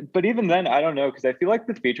 But even then, I don't know, because I feel like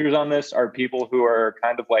the features on this are people who are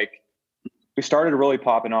kind of like who started really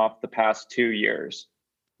popping off the past 2 years.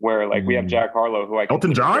 Where like we have Jack Harlow, who I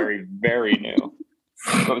Elton consider John? very, very new.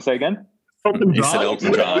 What was say again? Elton You said John?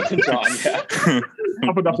 Elton John. Elton John, yeah.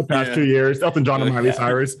 Popping off the past 2 years. Elton John and Miley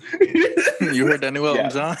Cyrus. You heard that new Elton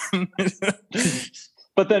John?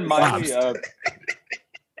 But then Miley,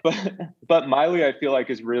 but Miley, I feel like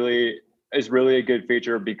is really a good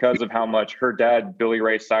feature because of how much her dad, Billy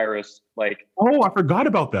Ray Cyrus, like. Oh, I forgot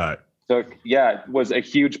about that. So yeah, was a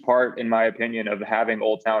huge part, in my opinion, of having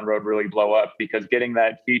Old Town Road really blow up, because getting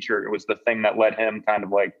that feature was the thing that let him kind of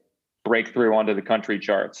like break through onto the country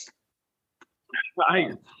charts.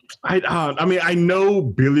 I mean, I know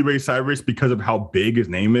Billy Ray Cyrus, because of how big his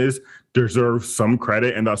name is, deserves some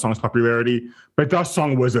credit in that song's popularity. But that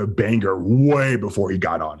song was a banger way before he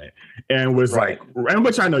got on it, and was Right. and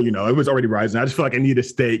which I know, it was already rising. I just feel like I need to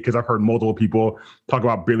state, because I've heard multiple people talk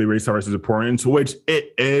about Billy Ray Cyrus's importance, which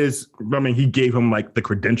it is. I mean, he gave him like the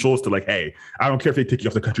credentials to like, hey, I don't care if they take you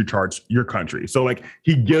off the country charts, your country. So like,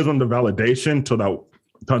 he gives them the validation so that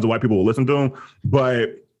tons of white people will listen to him,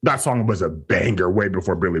 but. That song was a banger way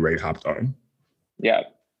before Billy Ray hopped on. Yeah.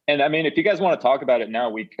 And I mean, if you guys want to talk about it now,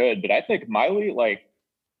 we could, but I think Miley,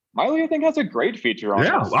 I think has a great feature on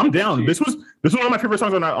Yeah, this. I'm down. This was one of my favorite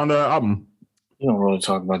songs on the album. You don't really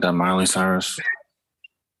talk about that Miley Cyrus.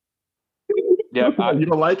 Yeah. You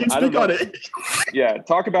don't like it? Speak on it. Yeah.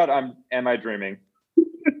 Talk about Am I Dreaming?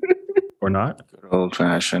 Or not? Good old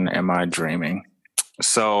fashioned Am I Dreaming?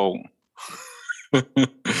 So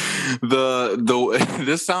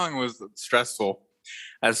this song was stressful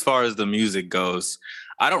as far as the music goes.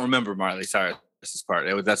 I don't remember Miley Cyrus's part.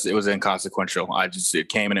 It was inconsequential. It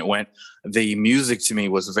came and it went. The music to me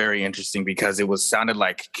was very interesting because it sounded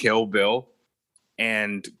like Kill Bill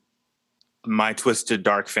and my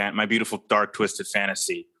beautiful dark twisted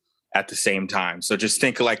fantasy at the same time. So just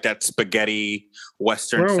think of like that spaghetti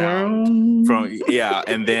Western sound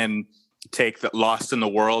and then take the Lost in the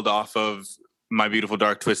World off of My Beautiful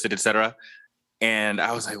Dark Twisted, etc. And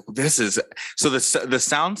I was like, this is so the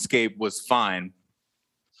soundscape was fine.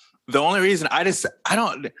 The only reason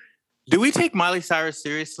do we take Miley Cyrus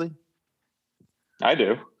seriously? I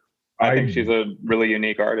do. I think she's a really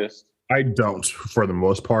unique artist. I don't, for the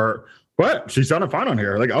most part, but she sounded fine on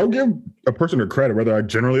here. Like, I'll give a person her credit, whether I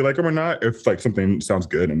generally like them or not, if like something sounds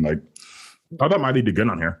good. And like, I thought Miley did good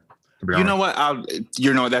on here. You know what?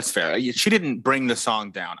 That's fair. She didn't bring the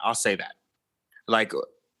song down. I'll say that. Like,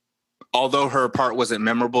 although her part wasn't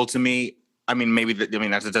memorable to me, I mean,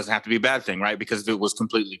 that doesn't have to be a bad thing, right? Because if it was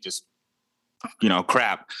completely just,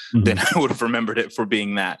 crap, then I would have remembered it for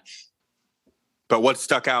being that. But what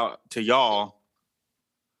stuck out to y'all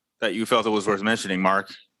that you felt it was worth mentioning,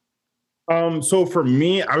 Mark? So for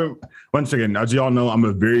me, once again, as y'all know, I'm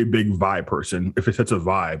a very big vibe person, if it sets a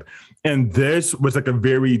vibe. And this was like a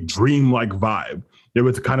very dreamlike vibe. It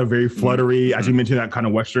was kind of very fluttery, as you mentioned, that kind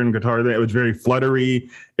of Western guitar there. It was very fluttery.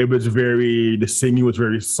 The singing was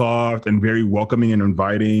very soft and very welcoming and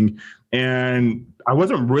inviting. And I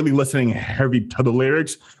wasn't really listening heavy to the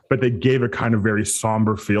lyrics, but they gave a kind of very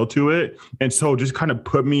somber feel to it. And so just kind of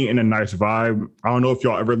put me in a nice vibe. I don't know if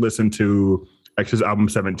y'all ever listened to X's album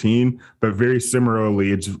 17, but very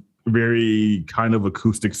similarly, it's very kind of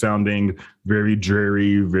acoustic sounding, very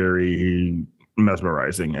dreary, very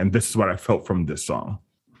mesmerizing. And this is what I felt from this song.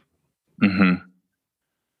 Mm-hmm.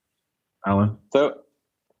 Alan?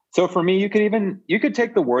 So for me, you could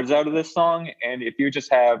take the words out of this song, and if you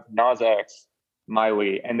just have Nas X,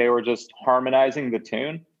 Miley, and they were just harmonizing the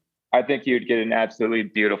tune, I think you'd get an absolutely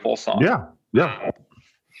beautiful song. Yeah.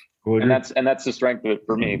 And that's the strength of it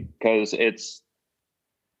for me, because it's,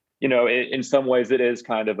 in some ways it is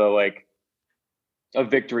kind of a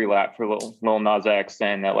victory lap for Lil Nas X,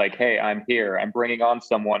 saying that like, hey, I'm here. I'm bringing on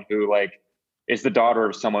someone who like is the daughter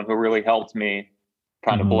of someone who really helped me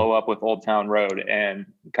kind of blow up with Old Town Road, and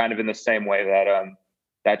kind of in the same way that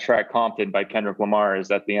that track Compton by Kendrick Lamar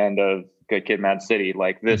is at the end of Good Kid, Mad City.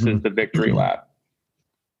 Like, this is the victory lap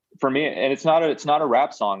for me. And it's not a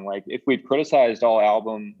rap song. Like, if we'd criticized all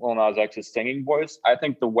album Lil Nas X's singing voice, I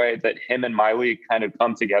think the way that him and Miley kind of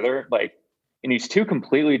come together, like in these two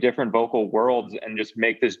completely different vocal worlds, and just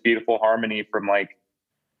make this beautiful harmony from like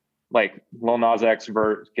Lil Nas X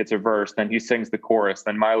gets a verse, then he sings the chorus,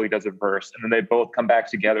 then Miley does a verse, and then they both come back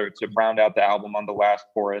together to round out the album on the last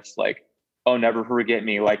chorus. Like, Oh, Never Forget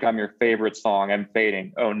Me, like I'm your favorite song, I'm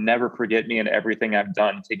fading. Oh, Never Forget Me and Everything I've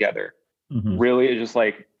Done together. Really, it just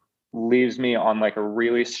like leaves me on like a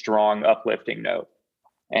really strong, uplifting note.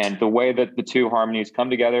 And the way that the two harmonies come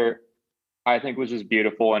together, I think was just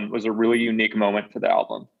beautiful and was a really unique moment for the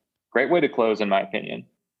album. Great way to close, in my opinion.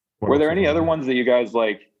 Were there any other ones that you guys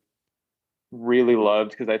like really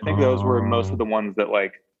loved? Because I think those were most of the ones that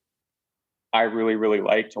like I really, really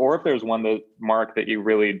liked. Or if there's one that, Mark, that you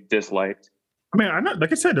really disliked. I mean, I'm not,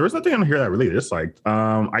 like I said, there was nothing on here that I really disliked.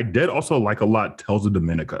 I did also like a lot Tales of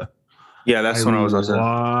Dominica. Yeah, that's what I was also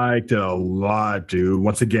liked it a lot, dude.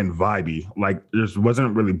 Once again, vibey. Like, there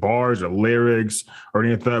wasn't really bars or lyrics or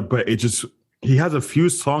anything like that, but it just, he has a few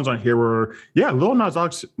songs on here where, yeah, Lil Nas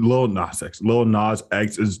X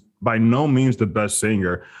is by no means the best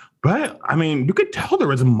singer. But I mean, you could tell there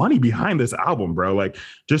was money behind this album, bro. Like,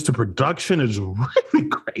 just the production is really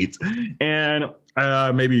great. And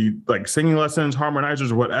maybe like singing lessons,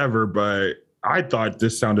 harmonizers, whatever. But I thought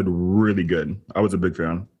this sounded really good. I was a big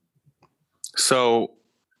fan. So,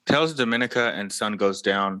 Tales of Dominica and Sun Goes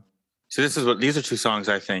Down. So these are two songs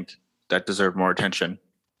I think that deserve more attention.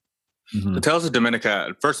 The Tales of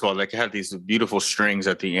Dominica, first of all, like, it had these beautiful strings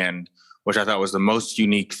at the end, which I thought was the most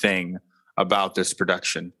unique thing about this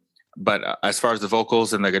production. But as far as the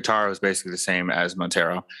vocals and the guitar, it was basically the same as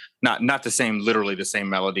Montero. Not the same, literally the same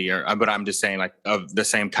melody, but I'm just saying like of the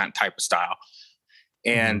same kind type of style.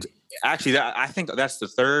 And actually, I think that's the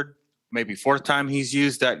third, maybe fourth time he's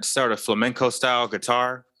used that sort of flamenco style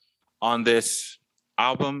guitar on this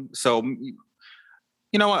album. So, you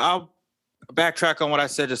know what? I'll backtrack on what I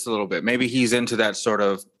said just a little bit. Maybe he's into that sort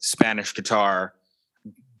of Spanish guitar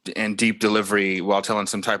and deep delivery while telling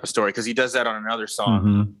some type of story, because he does that on another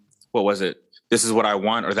song. What was it? This Is What I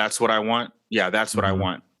Want, or That's What I Want? Yeah, That's What I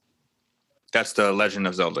Want. That's the Legend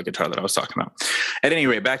of Zelda guitar that I was talking about. At any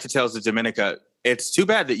rate, back to Tales of Dominica. It's too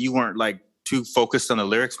bad that you weren't like too focused on the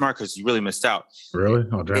lyrics, Mark, because you really missed out. Really?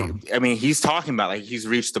 Oh, damn. I mean, he's talking about like he's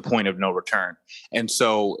reached the point of no return. And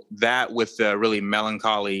so that with the really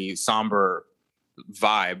melancholy, somber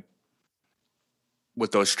vibe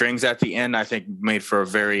with those strings at the end, I think made for a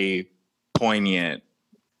very poignant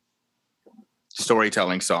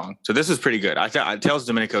storytelling song. So this is pretty good. I thought Tales of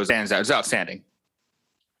Dominica stands out. It's outstanding.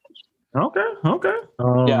 Okay.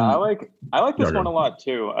 Yeah, I like this one a lot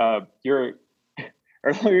too.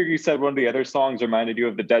 Earlier you said one of the other songs reminded you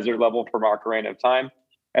of the Desert Level from Ocarina of Time.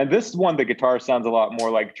 And this one, the guitar sounds a lot more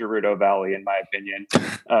like Gerudo Valley, in my opinion.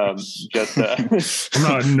 I'm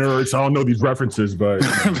not a nerd, so I don't know these references, but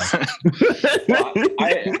well,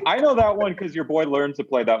 I know that one because your boy learned to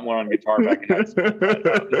play that one on guitar back in high school.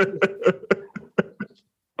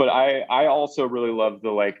 But I also really love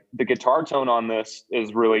the guitar tone on this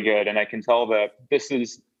is really good, and I can tell that this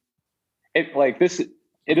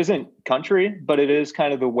it isn't country, but it is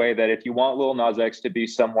kind of the way that if you want Lil Nas X to be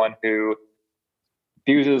someone who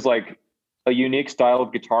fuses like a unique style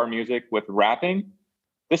of guitar music with rapping,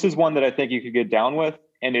 this is one that I think you could get down with.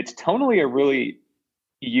 And it's tonally a really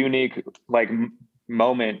unique like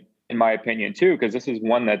moment, in my opinion, too, because this is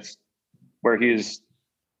one that's where it's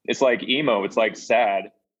like emo, it's like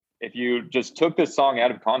sad. If you just took this song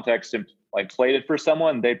out of context and like played it for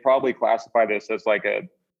someone, they'd probably classify this as like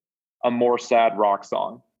a more sad rock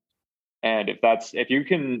song. And if you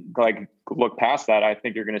can like look past that, I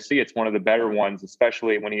think you're going to see it's one of the better ones,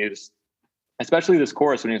 especially this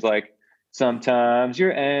chorus when he's like, sometimes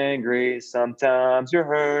you're angry, sometimes you're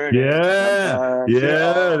hurt.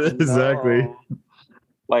 Yeah, exactly.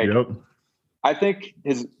 Like, yep. I think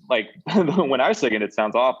his like when I sing it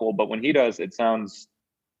sounds awful, but when he does,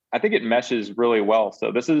 I think it meshes really well.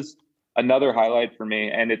 So this is another highlight for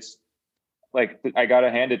me, and it's like I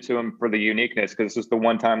gotta hand it to him for the uniqueness, because this is the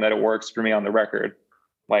one time that it works for me on the record.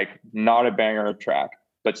 Like, not a banger track,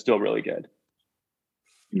 but still really good.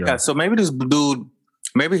 Yeah. So maybe this dude,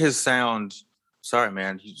 maybe his sound. Sorry,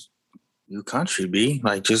 man. You country B,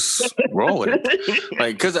 like just roll with it.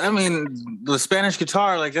 Like, because I mean, the Spanish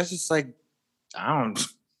guitar, like that's just like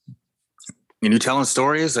you telling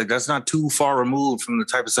stories, like that's not too far removed from the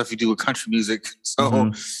type of stuff you do with country music.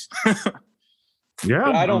 So. Yeah,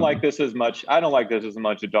 but I don't like this as much. I don't like this as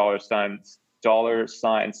much a dollar sign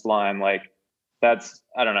slime. Like, that's,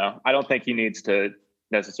 I don't know. I don't think he needs to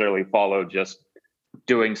necessarily follow just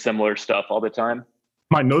doing similar stuff all the time.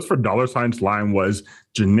 My notes for dollar sign slime was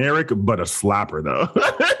generic, but a slapper though.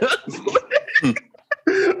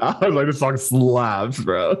 I was like, this song slaps,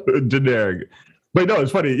 bro. Generic. But no,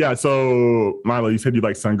 it's funny. Yeah. So Milo, you said you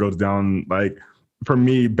like Sun Goes Down. Like, for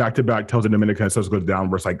me, back to back, Tales of Dominica and Sun Goes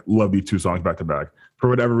Down, where it's like, love these two songs back to back. For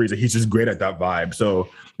whatever reason, he's just great at that vibe. So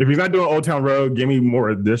if he's not doing Old Town Road, give me more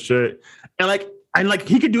of this shit. and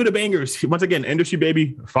he could do the bangers. Once again, Industry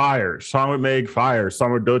Baby, fire. Song with Meg, fire.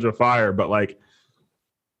 Song with Doja, fire. But like,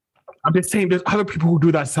 I'm just saying, there's other people who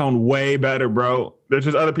do that sound way better, bro. There's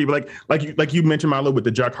just other people like you mentioned, Milo, with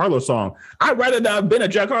the Jack Harlow song. I'd rather that have been a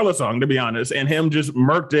Jack Harlow song, to be honest, and him just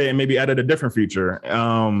murked it and maybe added a different feature.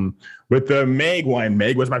 With the Meg one,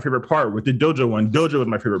 Meg was my favorite part. With the Doja one, Doja was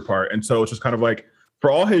my favorite part. And so it's just kind of like, for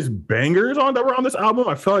all his bangers that were on this album,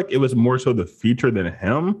 I felt like it was more so the feature than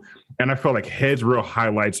him. And I felt like his real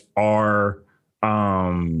highlights are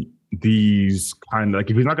these kind of like,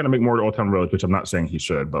 if he's not going to make more Old Town Roads, which I'm not saying he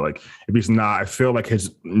should, but like if he's not, I feel like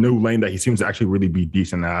his new lane that he seems to actually really be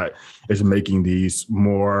decent at is making these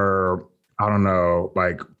more, I don't know,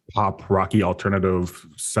 like pop rocky alternative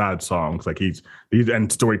sad songs. Like he's and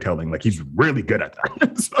storytelling, like he's really good at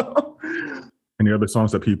that. So, any other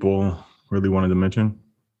songs that people really wanted to mention?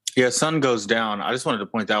 Yeah, Sun Goes Down. I just wanted to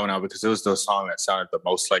point that one out because it was the song that sounded the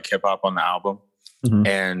most like hip hop on the album. Mm-hmm.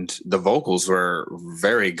 And the vocals were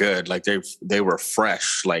very good. Like they were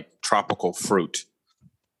fresh, like tropical fruit.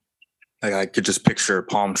 Like I could just picture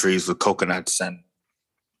palm trees with coconuts and,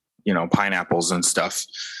 pineapples and stuff.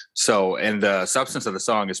 So, and the substance of the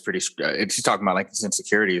song is pretty, she's talking about like his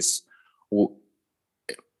insecurities.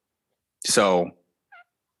 So,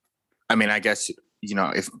 I mean, I guess,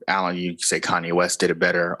 if Alan, you say Kanye West did it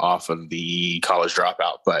better off of the College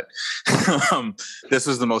Dropout, but this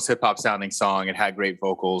was the most hip hop sounding song. It had great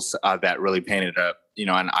vocals that really painted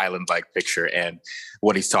an island like picture. And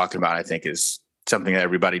what he's talking about, I think, is something that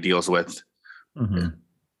everybody deals with. Mm-hmm.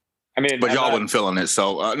 I mean, but y'all wasn't feeling it,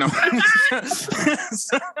 so no.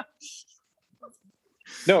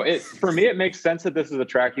 No, for me, it makes sense that this is a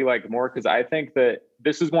track you like more because I think that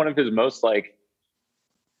this is one of his most like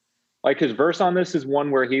his verse on this is one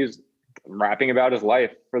where he's rapping about his life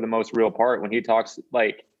for the most real part. When he talks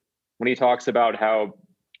about how,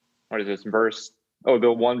 what is this verse? Oh,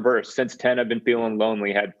 the one verse, since 10, I've been feeling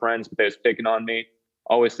lonely, had friends, but they was picking on me.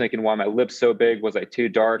 Always thinking, why my lips so big? Was I too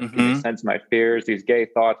dark? Mm-hmm. Can you sense my fears? These gay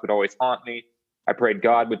thoughts would always haunt me. I prayed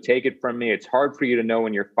God would take it from me. It's hard for you to know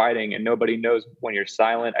when you're fighting and nobody knows when you're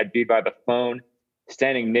silent. I'd be by the phone,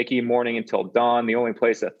 standing Nikki morning until dawn, the only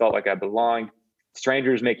place that felt like I belonged.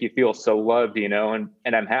 Strangers make you feel so loved, and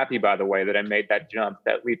I'm happy, by the way, that I made that jump,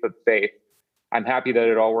 that leap of faith. I'm happy that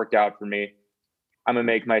it all worked out for me. I'm going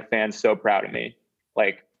to make my fans so proud of me.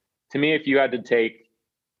 Like, to me, if you had to take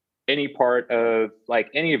any part of like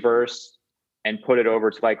any verse and put it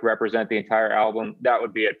over to like represent the entire album, that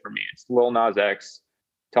would be it for me. It's Lil Nas X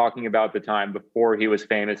talking about the time before he was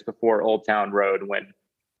famous, before Old Town Road, when,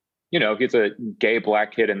 he's a gay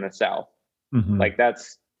black kid in the South. Mm-hmm. Like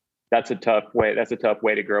that's a tough way. That's a tough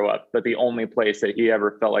way to grow up. But the only place that he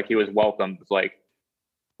ever felt like he was welcomed was like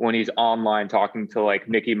when he's online talking to like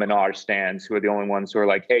Nicki Minaj stans, who are the only ones who are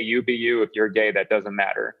like, hey, you be you. If you're gay, that doesn't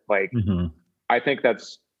matter. Like, mm-hmm. I think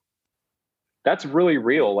that's really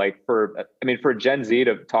real. Like for Gen Z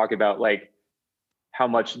to talk about like how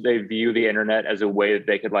much they view the internet as a way that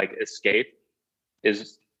they could like escape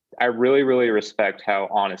I really, really respect how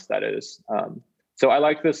honest that is. So I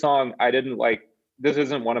like this song. This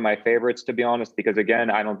isn't one of my favorites, to be honest, because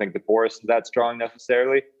again, I don't think the chorus is that strong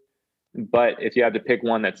necessarily. But if you had to pick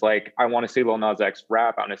one that's like, I want to see Lil Nas X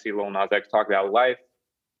rap, I want to see Lil Nas X talk about life,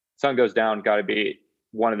 Sun Goes Down got to be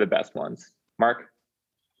one of the best ones. Mark?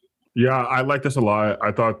 Yeah, I like this a lot.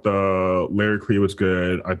 I thought the lyrically was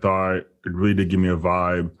good. I thought it really did give me a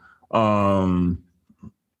vibe. Once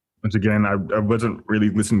again, I wasn't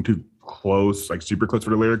really listening too close, like super close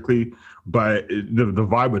for the lyrically, but the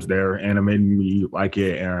vibe was there and it made me like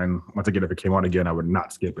it. And once again, if it came on again, I would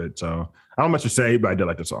not skip it. So I don't know much to say, but I did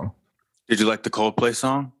like the song. Did you like the Coldplay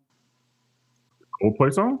song?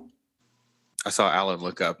 Coldplay song? I saw Alan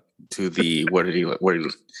look up to the,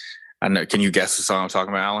 I know. Can you guess the song I'm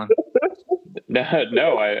talking about, Alan?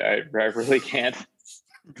 No, I really can't.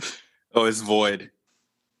 Oh, it's Void.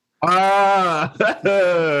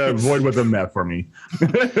 Void was a meh for me.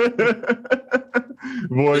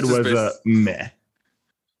 Void was a meh.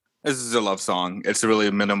 This is a love song. It's a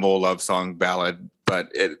really minimal love song ballad, but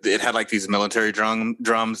it had like these military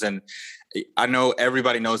drums, and I know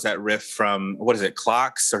everybody knows that riff from, what is it,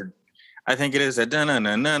 Clocks, or I think it is a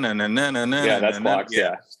yeah, that's Clocks.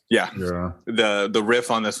 Yeah. The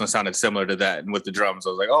riff on this one sounded similar to that, and with the drums,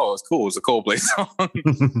 I was like, oh, it's cool. It's a Coldplay song.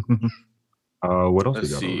 What else?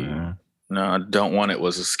 Let's see. No, I Don't Want It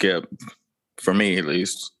was a skip for me, at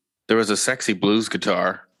least. There was a sexy blues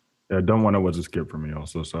guitar. Yeah, Don't Want It was a skip for me.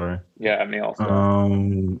 Also, sorry. Yeah, me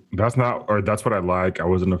also. That's what I like. I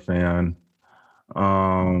wasn't a fan.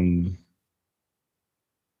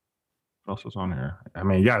 What else was on here? I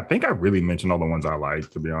mean, yeah, I think I really mentioned all the ones I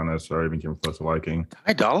liked, to be honest, or even came close to liking.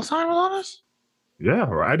 Ty Dolla $ign was on this? Yeah,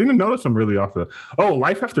 I didn't notice them really off the. Oh,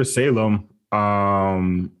 Life After Salem.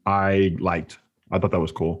 I liked. I thought that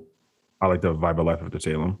was cool. I like the vibe of Life After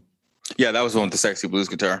Salem. Yeah, that was the one with the sexy blues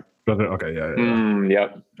guitar. Okay, yeah.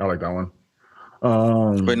 Yep. I like that one.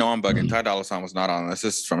 Wait, no, I'm bugging. Ty Dolla $ign was not on this.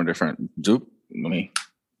 This is from a different Zoop. Let me.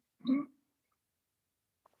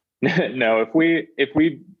 No, if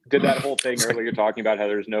we did that whole thing earlier talking about how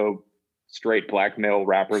there's no straight black male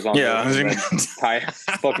rappers on Yeah, this, and then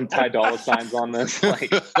fucking Ty Dolla $ign's on this.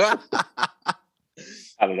 Like, I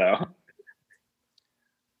don't know.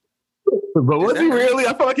 But was he really?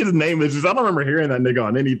 I feel like his name is just, I don't remember hearing that nigga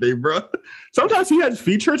on anything, bro. Sometimes he has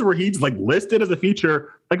features where he's like listed as a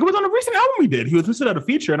feature. Like it was on a recent album we did. He was listed as a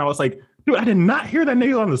feature, and I was like, dude, I did not hear that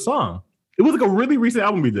nigga on the song. It was like a really recent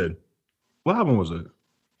album we did. What album was it?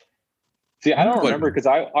 See, I don't remember because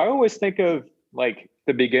I always think of like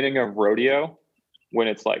the beginning of Rodeo when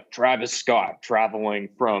it's like Travis Scott traveling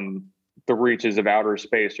from the reaches of outer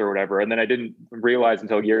space or whatever. And then I didn't realize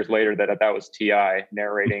until years later that was T.I.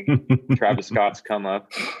 narrating Travis Scott's come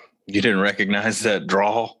up. You didn't recognize that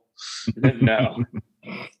drawl? No.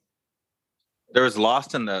 There was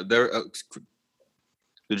Lost in the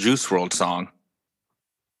Juice WRLD song.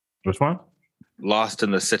 Which one? Lost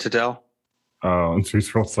in the Citadel. Oh,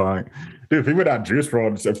 Juice WRLD song. Dude, if we would have Juice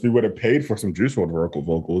WRLD, if we would have paid for some Juice WRLD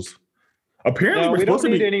vocals. Apparently, no, we're we supposed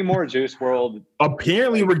don't to need be any more Juice WRLD.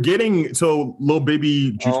 Apparently, we're getting so Lil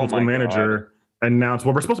Baby Juice WRLD's manager announced.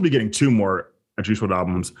 Well, we're supposed to be getting 2 more Juice WRLD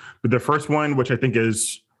albums, but the first one, which I think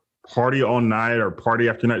is Party All Night or Party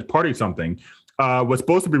After Night, Party something, was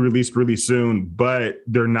supposed to be released really soon, but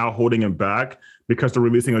they're now holding it back because they're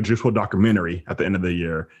releasing a Juice WRLD documentary at the end of the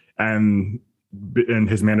year, and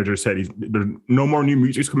his manager said there's no more new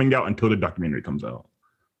music's coming out until the documentary comes out,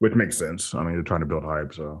 which makes sense. I mean, they're trying to build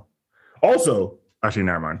hype, so. Also, actually,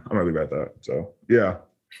 never mind. I'm gonna leave it at that. So, yeah,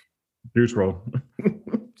 Juice WRLD.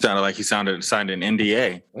 Sounded like he signed an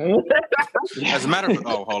NDA. As a matter of,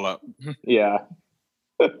 hold up. Yeah.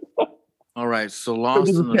 All right, so Lost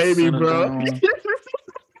in the Citadel. Bro.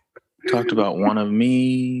 Talked about One of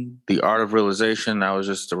Me, The Art of Realization. That was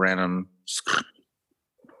just a random.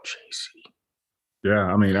 JC. Yeah,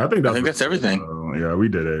 I mean, I think that's everything. Yeah, we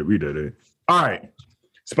did it. All right,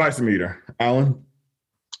 Spicy Meter, Alan.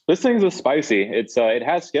 This thing's a spicy. It's it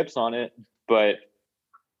has skips on it, but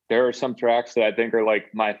there are some tracks that I think are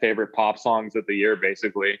like my favorite pop songs of the year,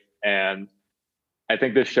 basically. And I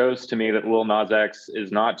think this shows to me that Lil Nas X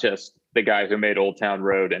is not just the guy who made Old Town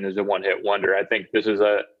Road and is a one-hit wonder. I think this is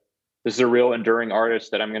a real enduring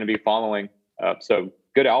artist that I'm going to be following. So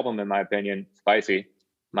good album in my opinion. Spicy.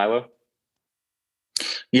 Milo?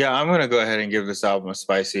 Yeah, I'm going to go ahead and give this album a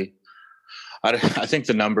spicy. I think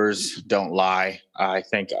the numbers don't lie. I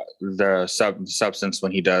think the substance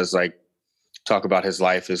when he does like talk about his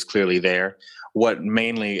life is clearly there. What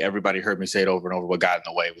mainly everybody heard me say it over and over, what got in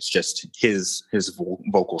the way was just his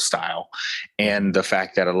vocal style and the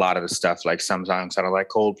fact that a lot of the stuff, like some songs sounded like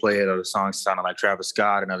Coldplay, other songs sounded like Travis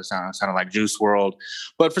Scott, and other songs sounded like Juice WRLD.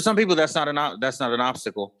 But for some people, that's not an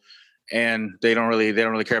obstacle, and they don't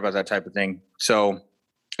really care about that type of thing. So.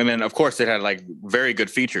 And then, of course, it had like very good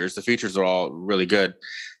features. The features are all really good.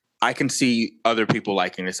 I can see other people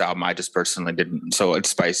liking this album. I just personally didn't. So it's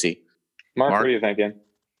spicy. Mark, what are you thinking?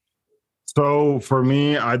 So for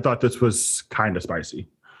me, I thought this was kind of spicy.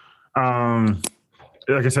 Like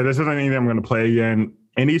I said, this isn't anything I'm going to play again.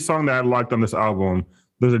 Any song that I liked on this album,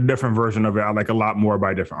 there's a different version of it. I like a lot more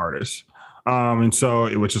by different artists. And so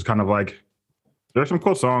it was just kind of like, there's some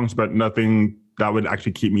cool songs, but nothing that would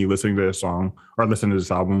actually keep me listening to this song or listening to this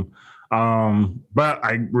album. But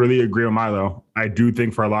I really agree with Milo. I do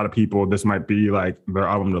think for a lot of people, this might be like their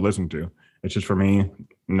album to listen to. It's just for me,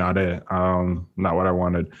 not it. Not what I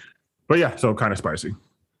wanted. But yeah, so kind of spicy.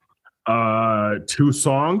 2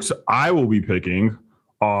 songs I will be picking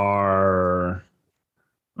are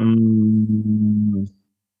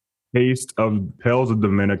Taste of Tales of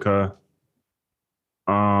Dominica.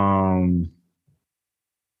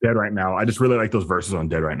 Dead Right Now. I just really like those verses on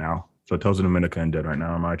Dead Right Now. So Tales of Dominica and Dead Right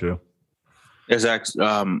Now are my 2.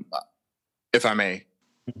 If I may,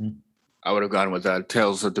 I would have gone with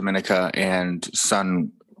Tales of Dominica and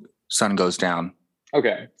Sun Goes Down.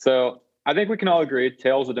 Okay, so I think we can all agree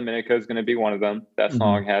Tales of Dominica is going to be one of them. That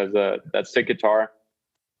song has that sick guitar.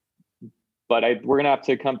 But we're going to have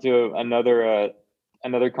to come to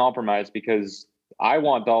another compromise because I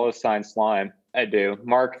want $sign Slime. I do.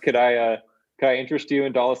 Mark, could I interest you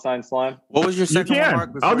in $sign Slime? What was your second one,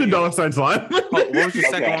 Mark? I'll do $sign Slime. What was your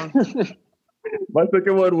second one? My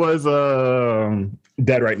second one was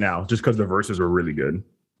Dead Right Now, just because the verses were really good.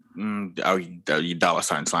 Dollar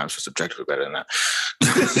Sign Slime's just objectively better than that.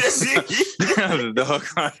 The hook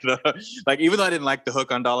on like, even though I didn't like the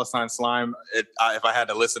hook on Dollar Sign Slime, if I had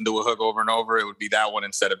to listen to a hook over and over, it would be that one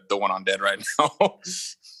instead of the one on Dead Right Now.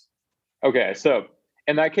 Okay, so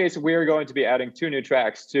in that case, we are going to be adding 2 new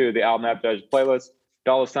tracks to the album App Judge playlist: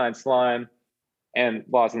 Dollar Sign Slime and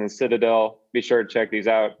Lost in the Citadel. Be sure to check these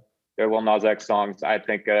out. They're Lil Nas X songs. I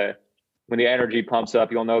think when the energy pumps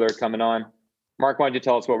up, you'll know they're coming on. Mark, why don't you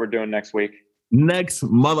tell us what we're doing next week? Next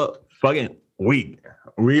motherfucking week,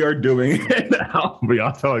 we are doing an album.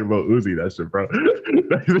 Y'all telling about Uzi that shit, bro.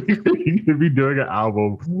 We're gonna be doing an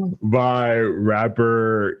album by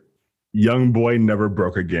rapper Youngboy Never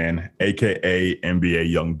Broke Again, aka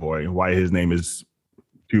NBA Youngboy. Why his name is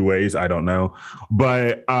 2 ways, I don't know.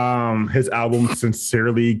 But his album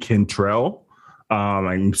Sincerely Kentrell.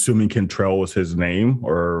 I'm assuming Kentrell was his name,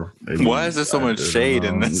 or maybe, why is there so much shade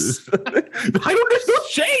in this? I don't. There's no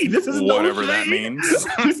shade. This is whatever no that means.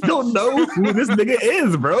 I just don't know who this nigga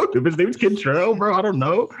is, bro. If his name is Kentrell, bro, I don't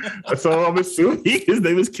know. So I'm assuming his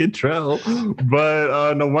name is Kentrell,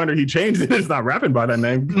 but no wonder he changed it. It's not rapping by that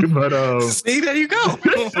name. But see, there you go.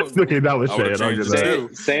 Okay, that was shade. I'll get that.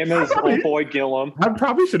 Same as old boy Gillum. I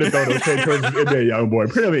probably should have thrown those shade towards NBA Youngboy.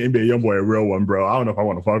 Apparently, NBA Youngboy a real one, bro. I don't know if I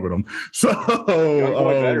want to fuck with him. So.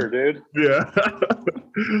 Better, dude. Yeah.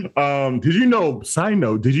 Did you know, side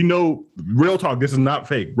note, real talk, this is not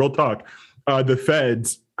fake, real talk, the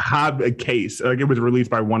feds have a case, like it was released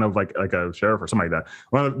by one of like a sheriff or something like that.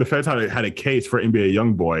 One of the feds had a case for NBA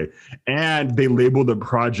Youngboy, and they labeled the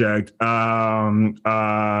project Youngboy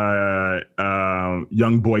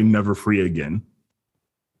Never Free Again.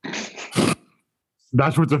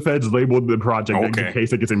 That's what the feds labeled the project. Okay. The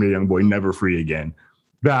case against NBA Youngboy Never Free Again.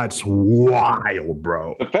 That's wild,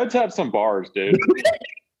 bro. The feds have some bars, dude.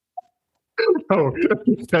 Oh,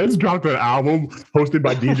 Feds dropped an album hosted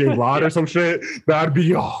by DJ Vlad or some shit. That'd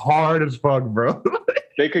be hard as fuck, bro.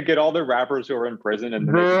 They could get all the rappers who are in prison and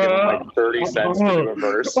then they could give them like 30 cents to do a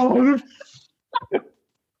verse. We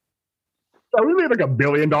made like $1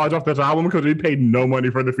 billion off this album because we paid no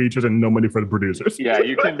money for the features and no money for the producers. Yeah,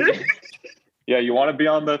 you can. Yeah, you want to be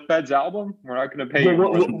on the Feds album? We're not going to pay you.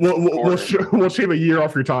 We'll shave a year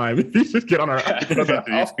off your time if you just get on our.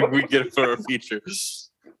 We get it for a feature.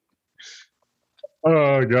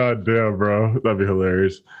 Oh god damn, bro, that'd be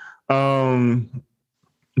hilarious.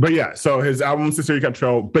 But yeah, so his album Sincerely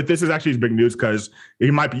Control. But this is actually his big news because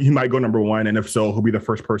he might go number 1, and if so, he'll be the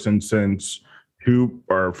first person since I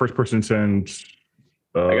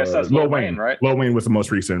guess that's Lil Wayne, right? Lil Wayne was the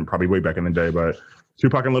most recent, probably way back in the day, but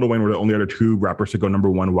Tupac and Lil Wayne were the only other 2 rappers to go number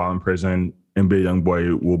 1 while in prison. NBA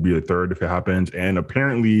Youngboy will be the 3rd if it happens. And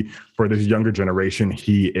apparently for this younger generation,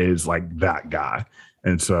 he is like that guy.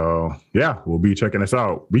 And so, yeah, we'll be checking this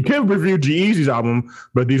out. We can review G-Eazy's album,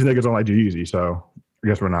 but these niggas don't like G-Eazy, so I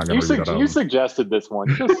guess we're not going to review that album. You suggested this one.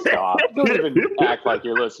 Just stop. Don't even act like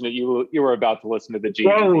you're listening. You were about to listen to the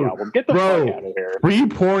G-Eazy album. Get the fuck out of here. Free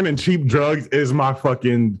Porn and Cheap Drugs is my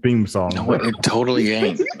fucking theme song. No, it totally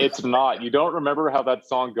ain't. It's not. You don't remember how that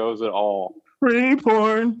song goes at all. Free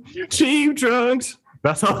Porn, Cheap Drugs.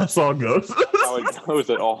 That's how that song goes. How it goes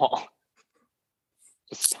at all.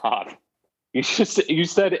 Just stop. You said you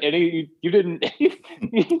said it in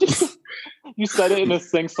a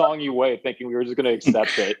sing-songy way, thinking we were just going to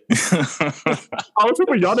accept it. I was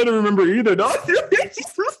hoping y'all didn't remember either, dog.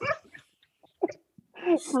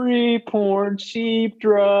 Free porn, cheap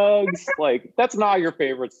drugs. Like, that's not your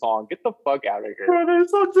favorite song. Get the fuck out of here. Bro, that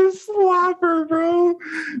song's a slapper, bro.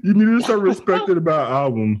 You need to start respecting about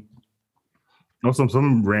album. Also,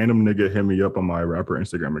 some random nigga hit me up on my rapper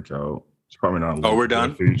Instagram account. It's probably not. Oh, we're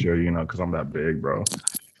done. Feature, because I'm that big, bro.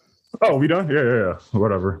 Oh, we done? Yeah.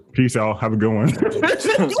 Whatever. Peace out. Have a good one.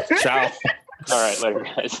 Ciao. All right, later,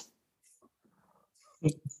 guys.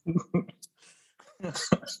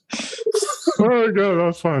 Oh my god, that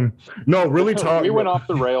was fun. No, really talk. We went off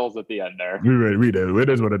the rails at the end there. We did. It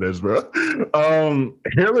is what it is, bro.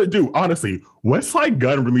 Dude, honestly, Westside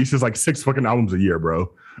Gunn releases like 6 fucking albums a year, bro.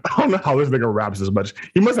 I don't know how this nigga raps as much.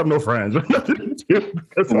 He must have no friends.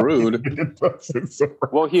 Rude.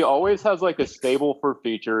 Well, he always has like a stable for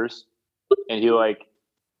features, and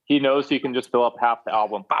he knows he can just fill up half the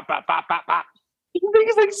album. Bop, bop, bop, bop, bop.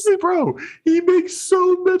 He makes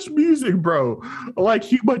so much music, bro. Like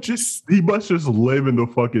he must just live in the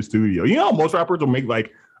fucking studio. You know how most rappers will make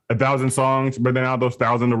like 1,000 songs, but then out of those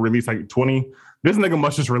 1,000 will release like 20. This nigga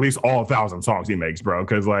must just release all 1,000 songs he makes, bro.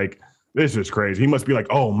 Because like This is crazy. He must be like,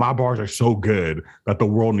 oh, my bars are so good that the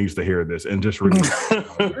world needs to hear this and just really.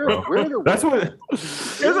 We're the That's what.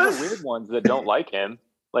 we're the weird ones that don't like him.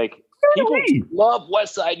 Like people love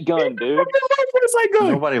West Side Gun, dude. West Side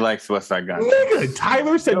Gun. Nobody likes West Side Gun. Nigga,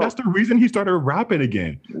 Tyler said that's the reason he started rapping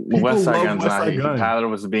again. West Side Gun's West Side not. Gun. Tyler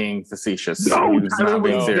was being facetious. No, He was Tyler not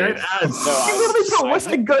being was dead serious. ass. No, He literally put I- West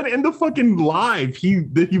Side Gun in the fucking live. He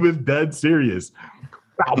was dead serious.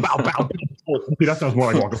 Bow, bow, bow. See, that sounds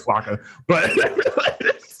more like Waka Flocka. But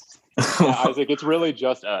Yeah, Isaac, it's really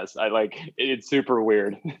just us. I like it's super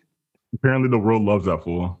weird. apparently the world loves that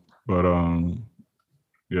fool. But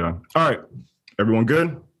yeah. All right. Everyone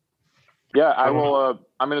good? Yeah, I will.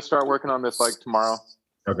 I'm gonna start working on this like tomorrow.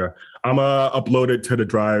 Okay. I'm upload it to the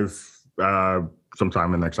drive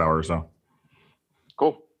sometime in the next hour or so.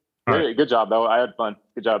 Cool. All Great. Good job though. I had fun.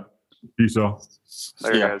 Good job. Peace out.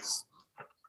 Later, Yeah. guys.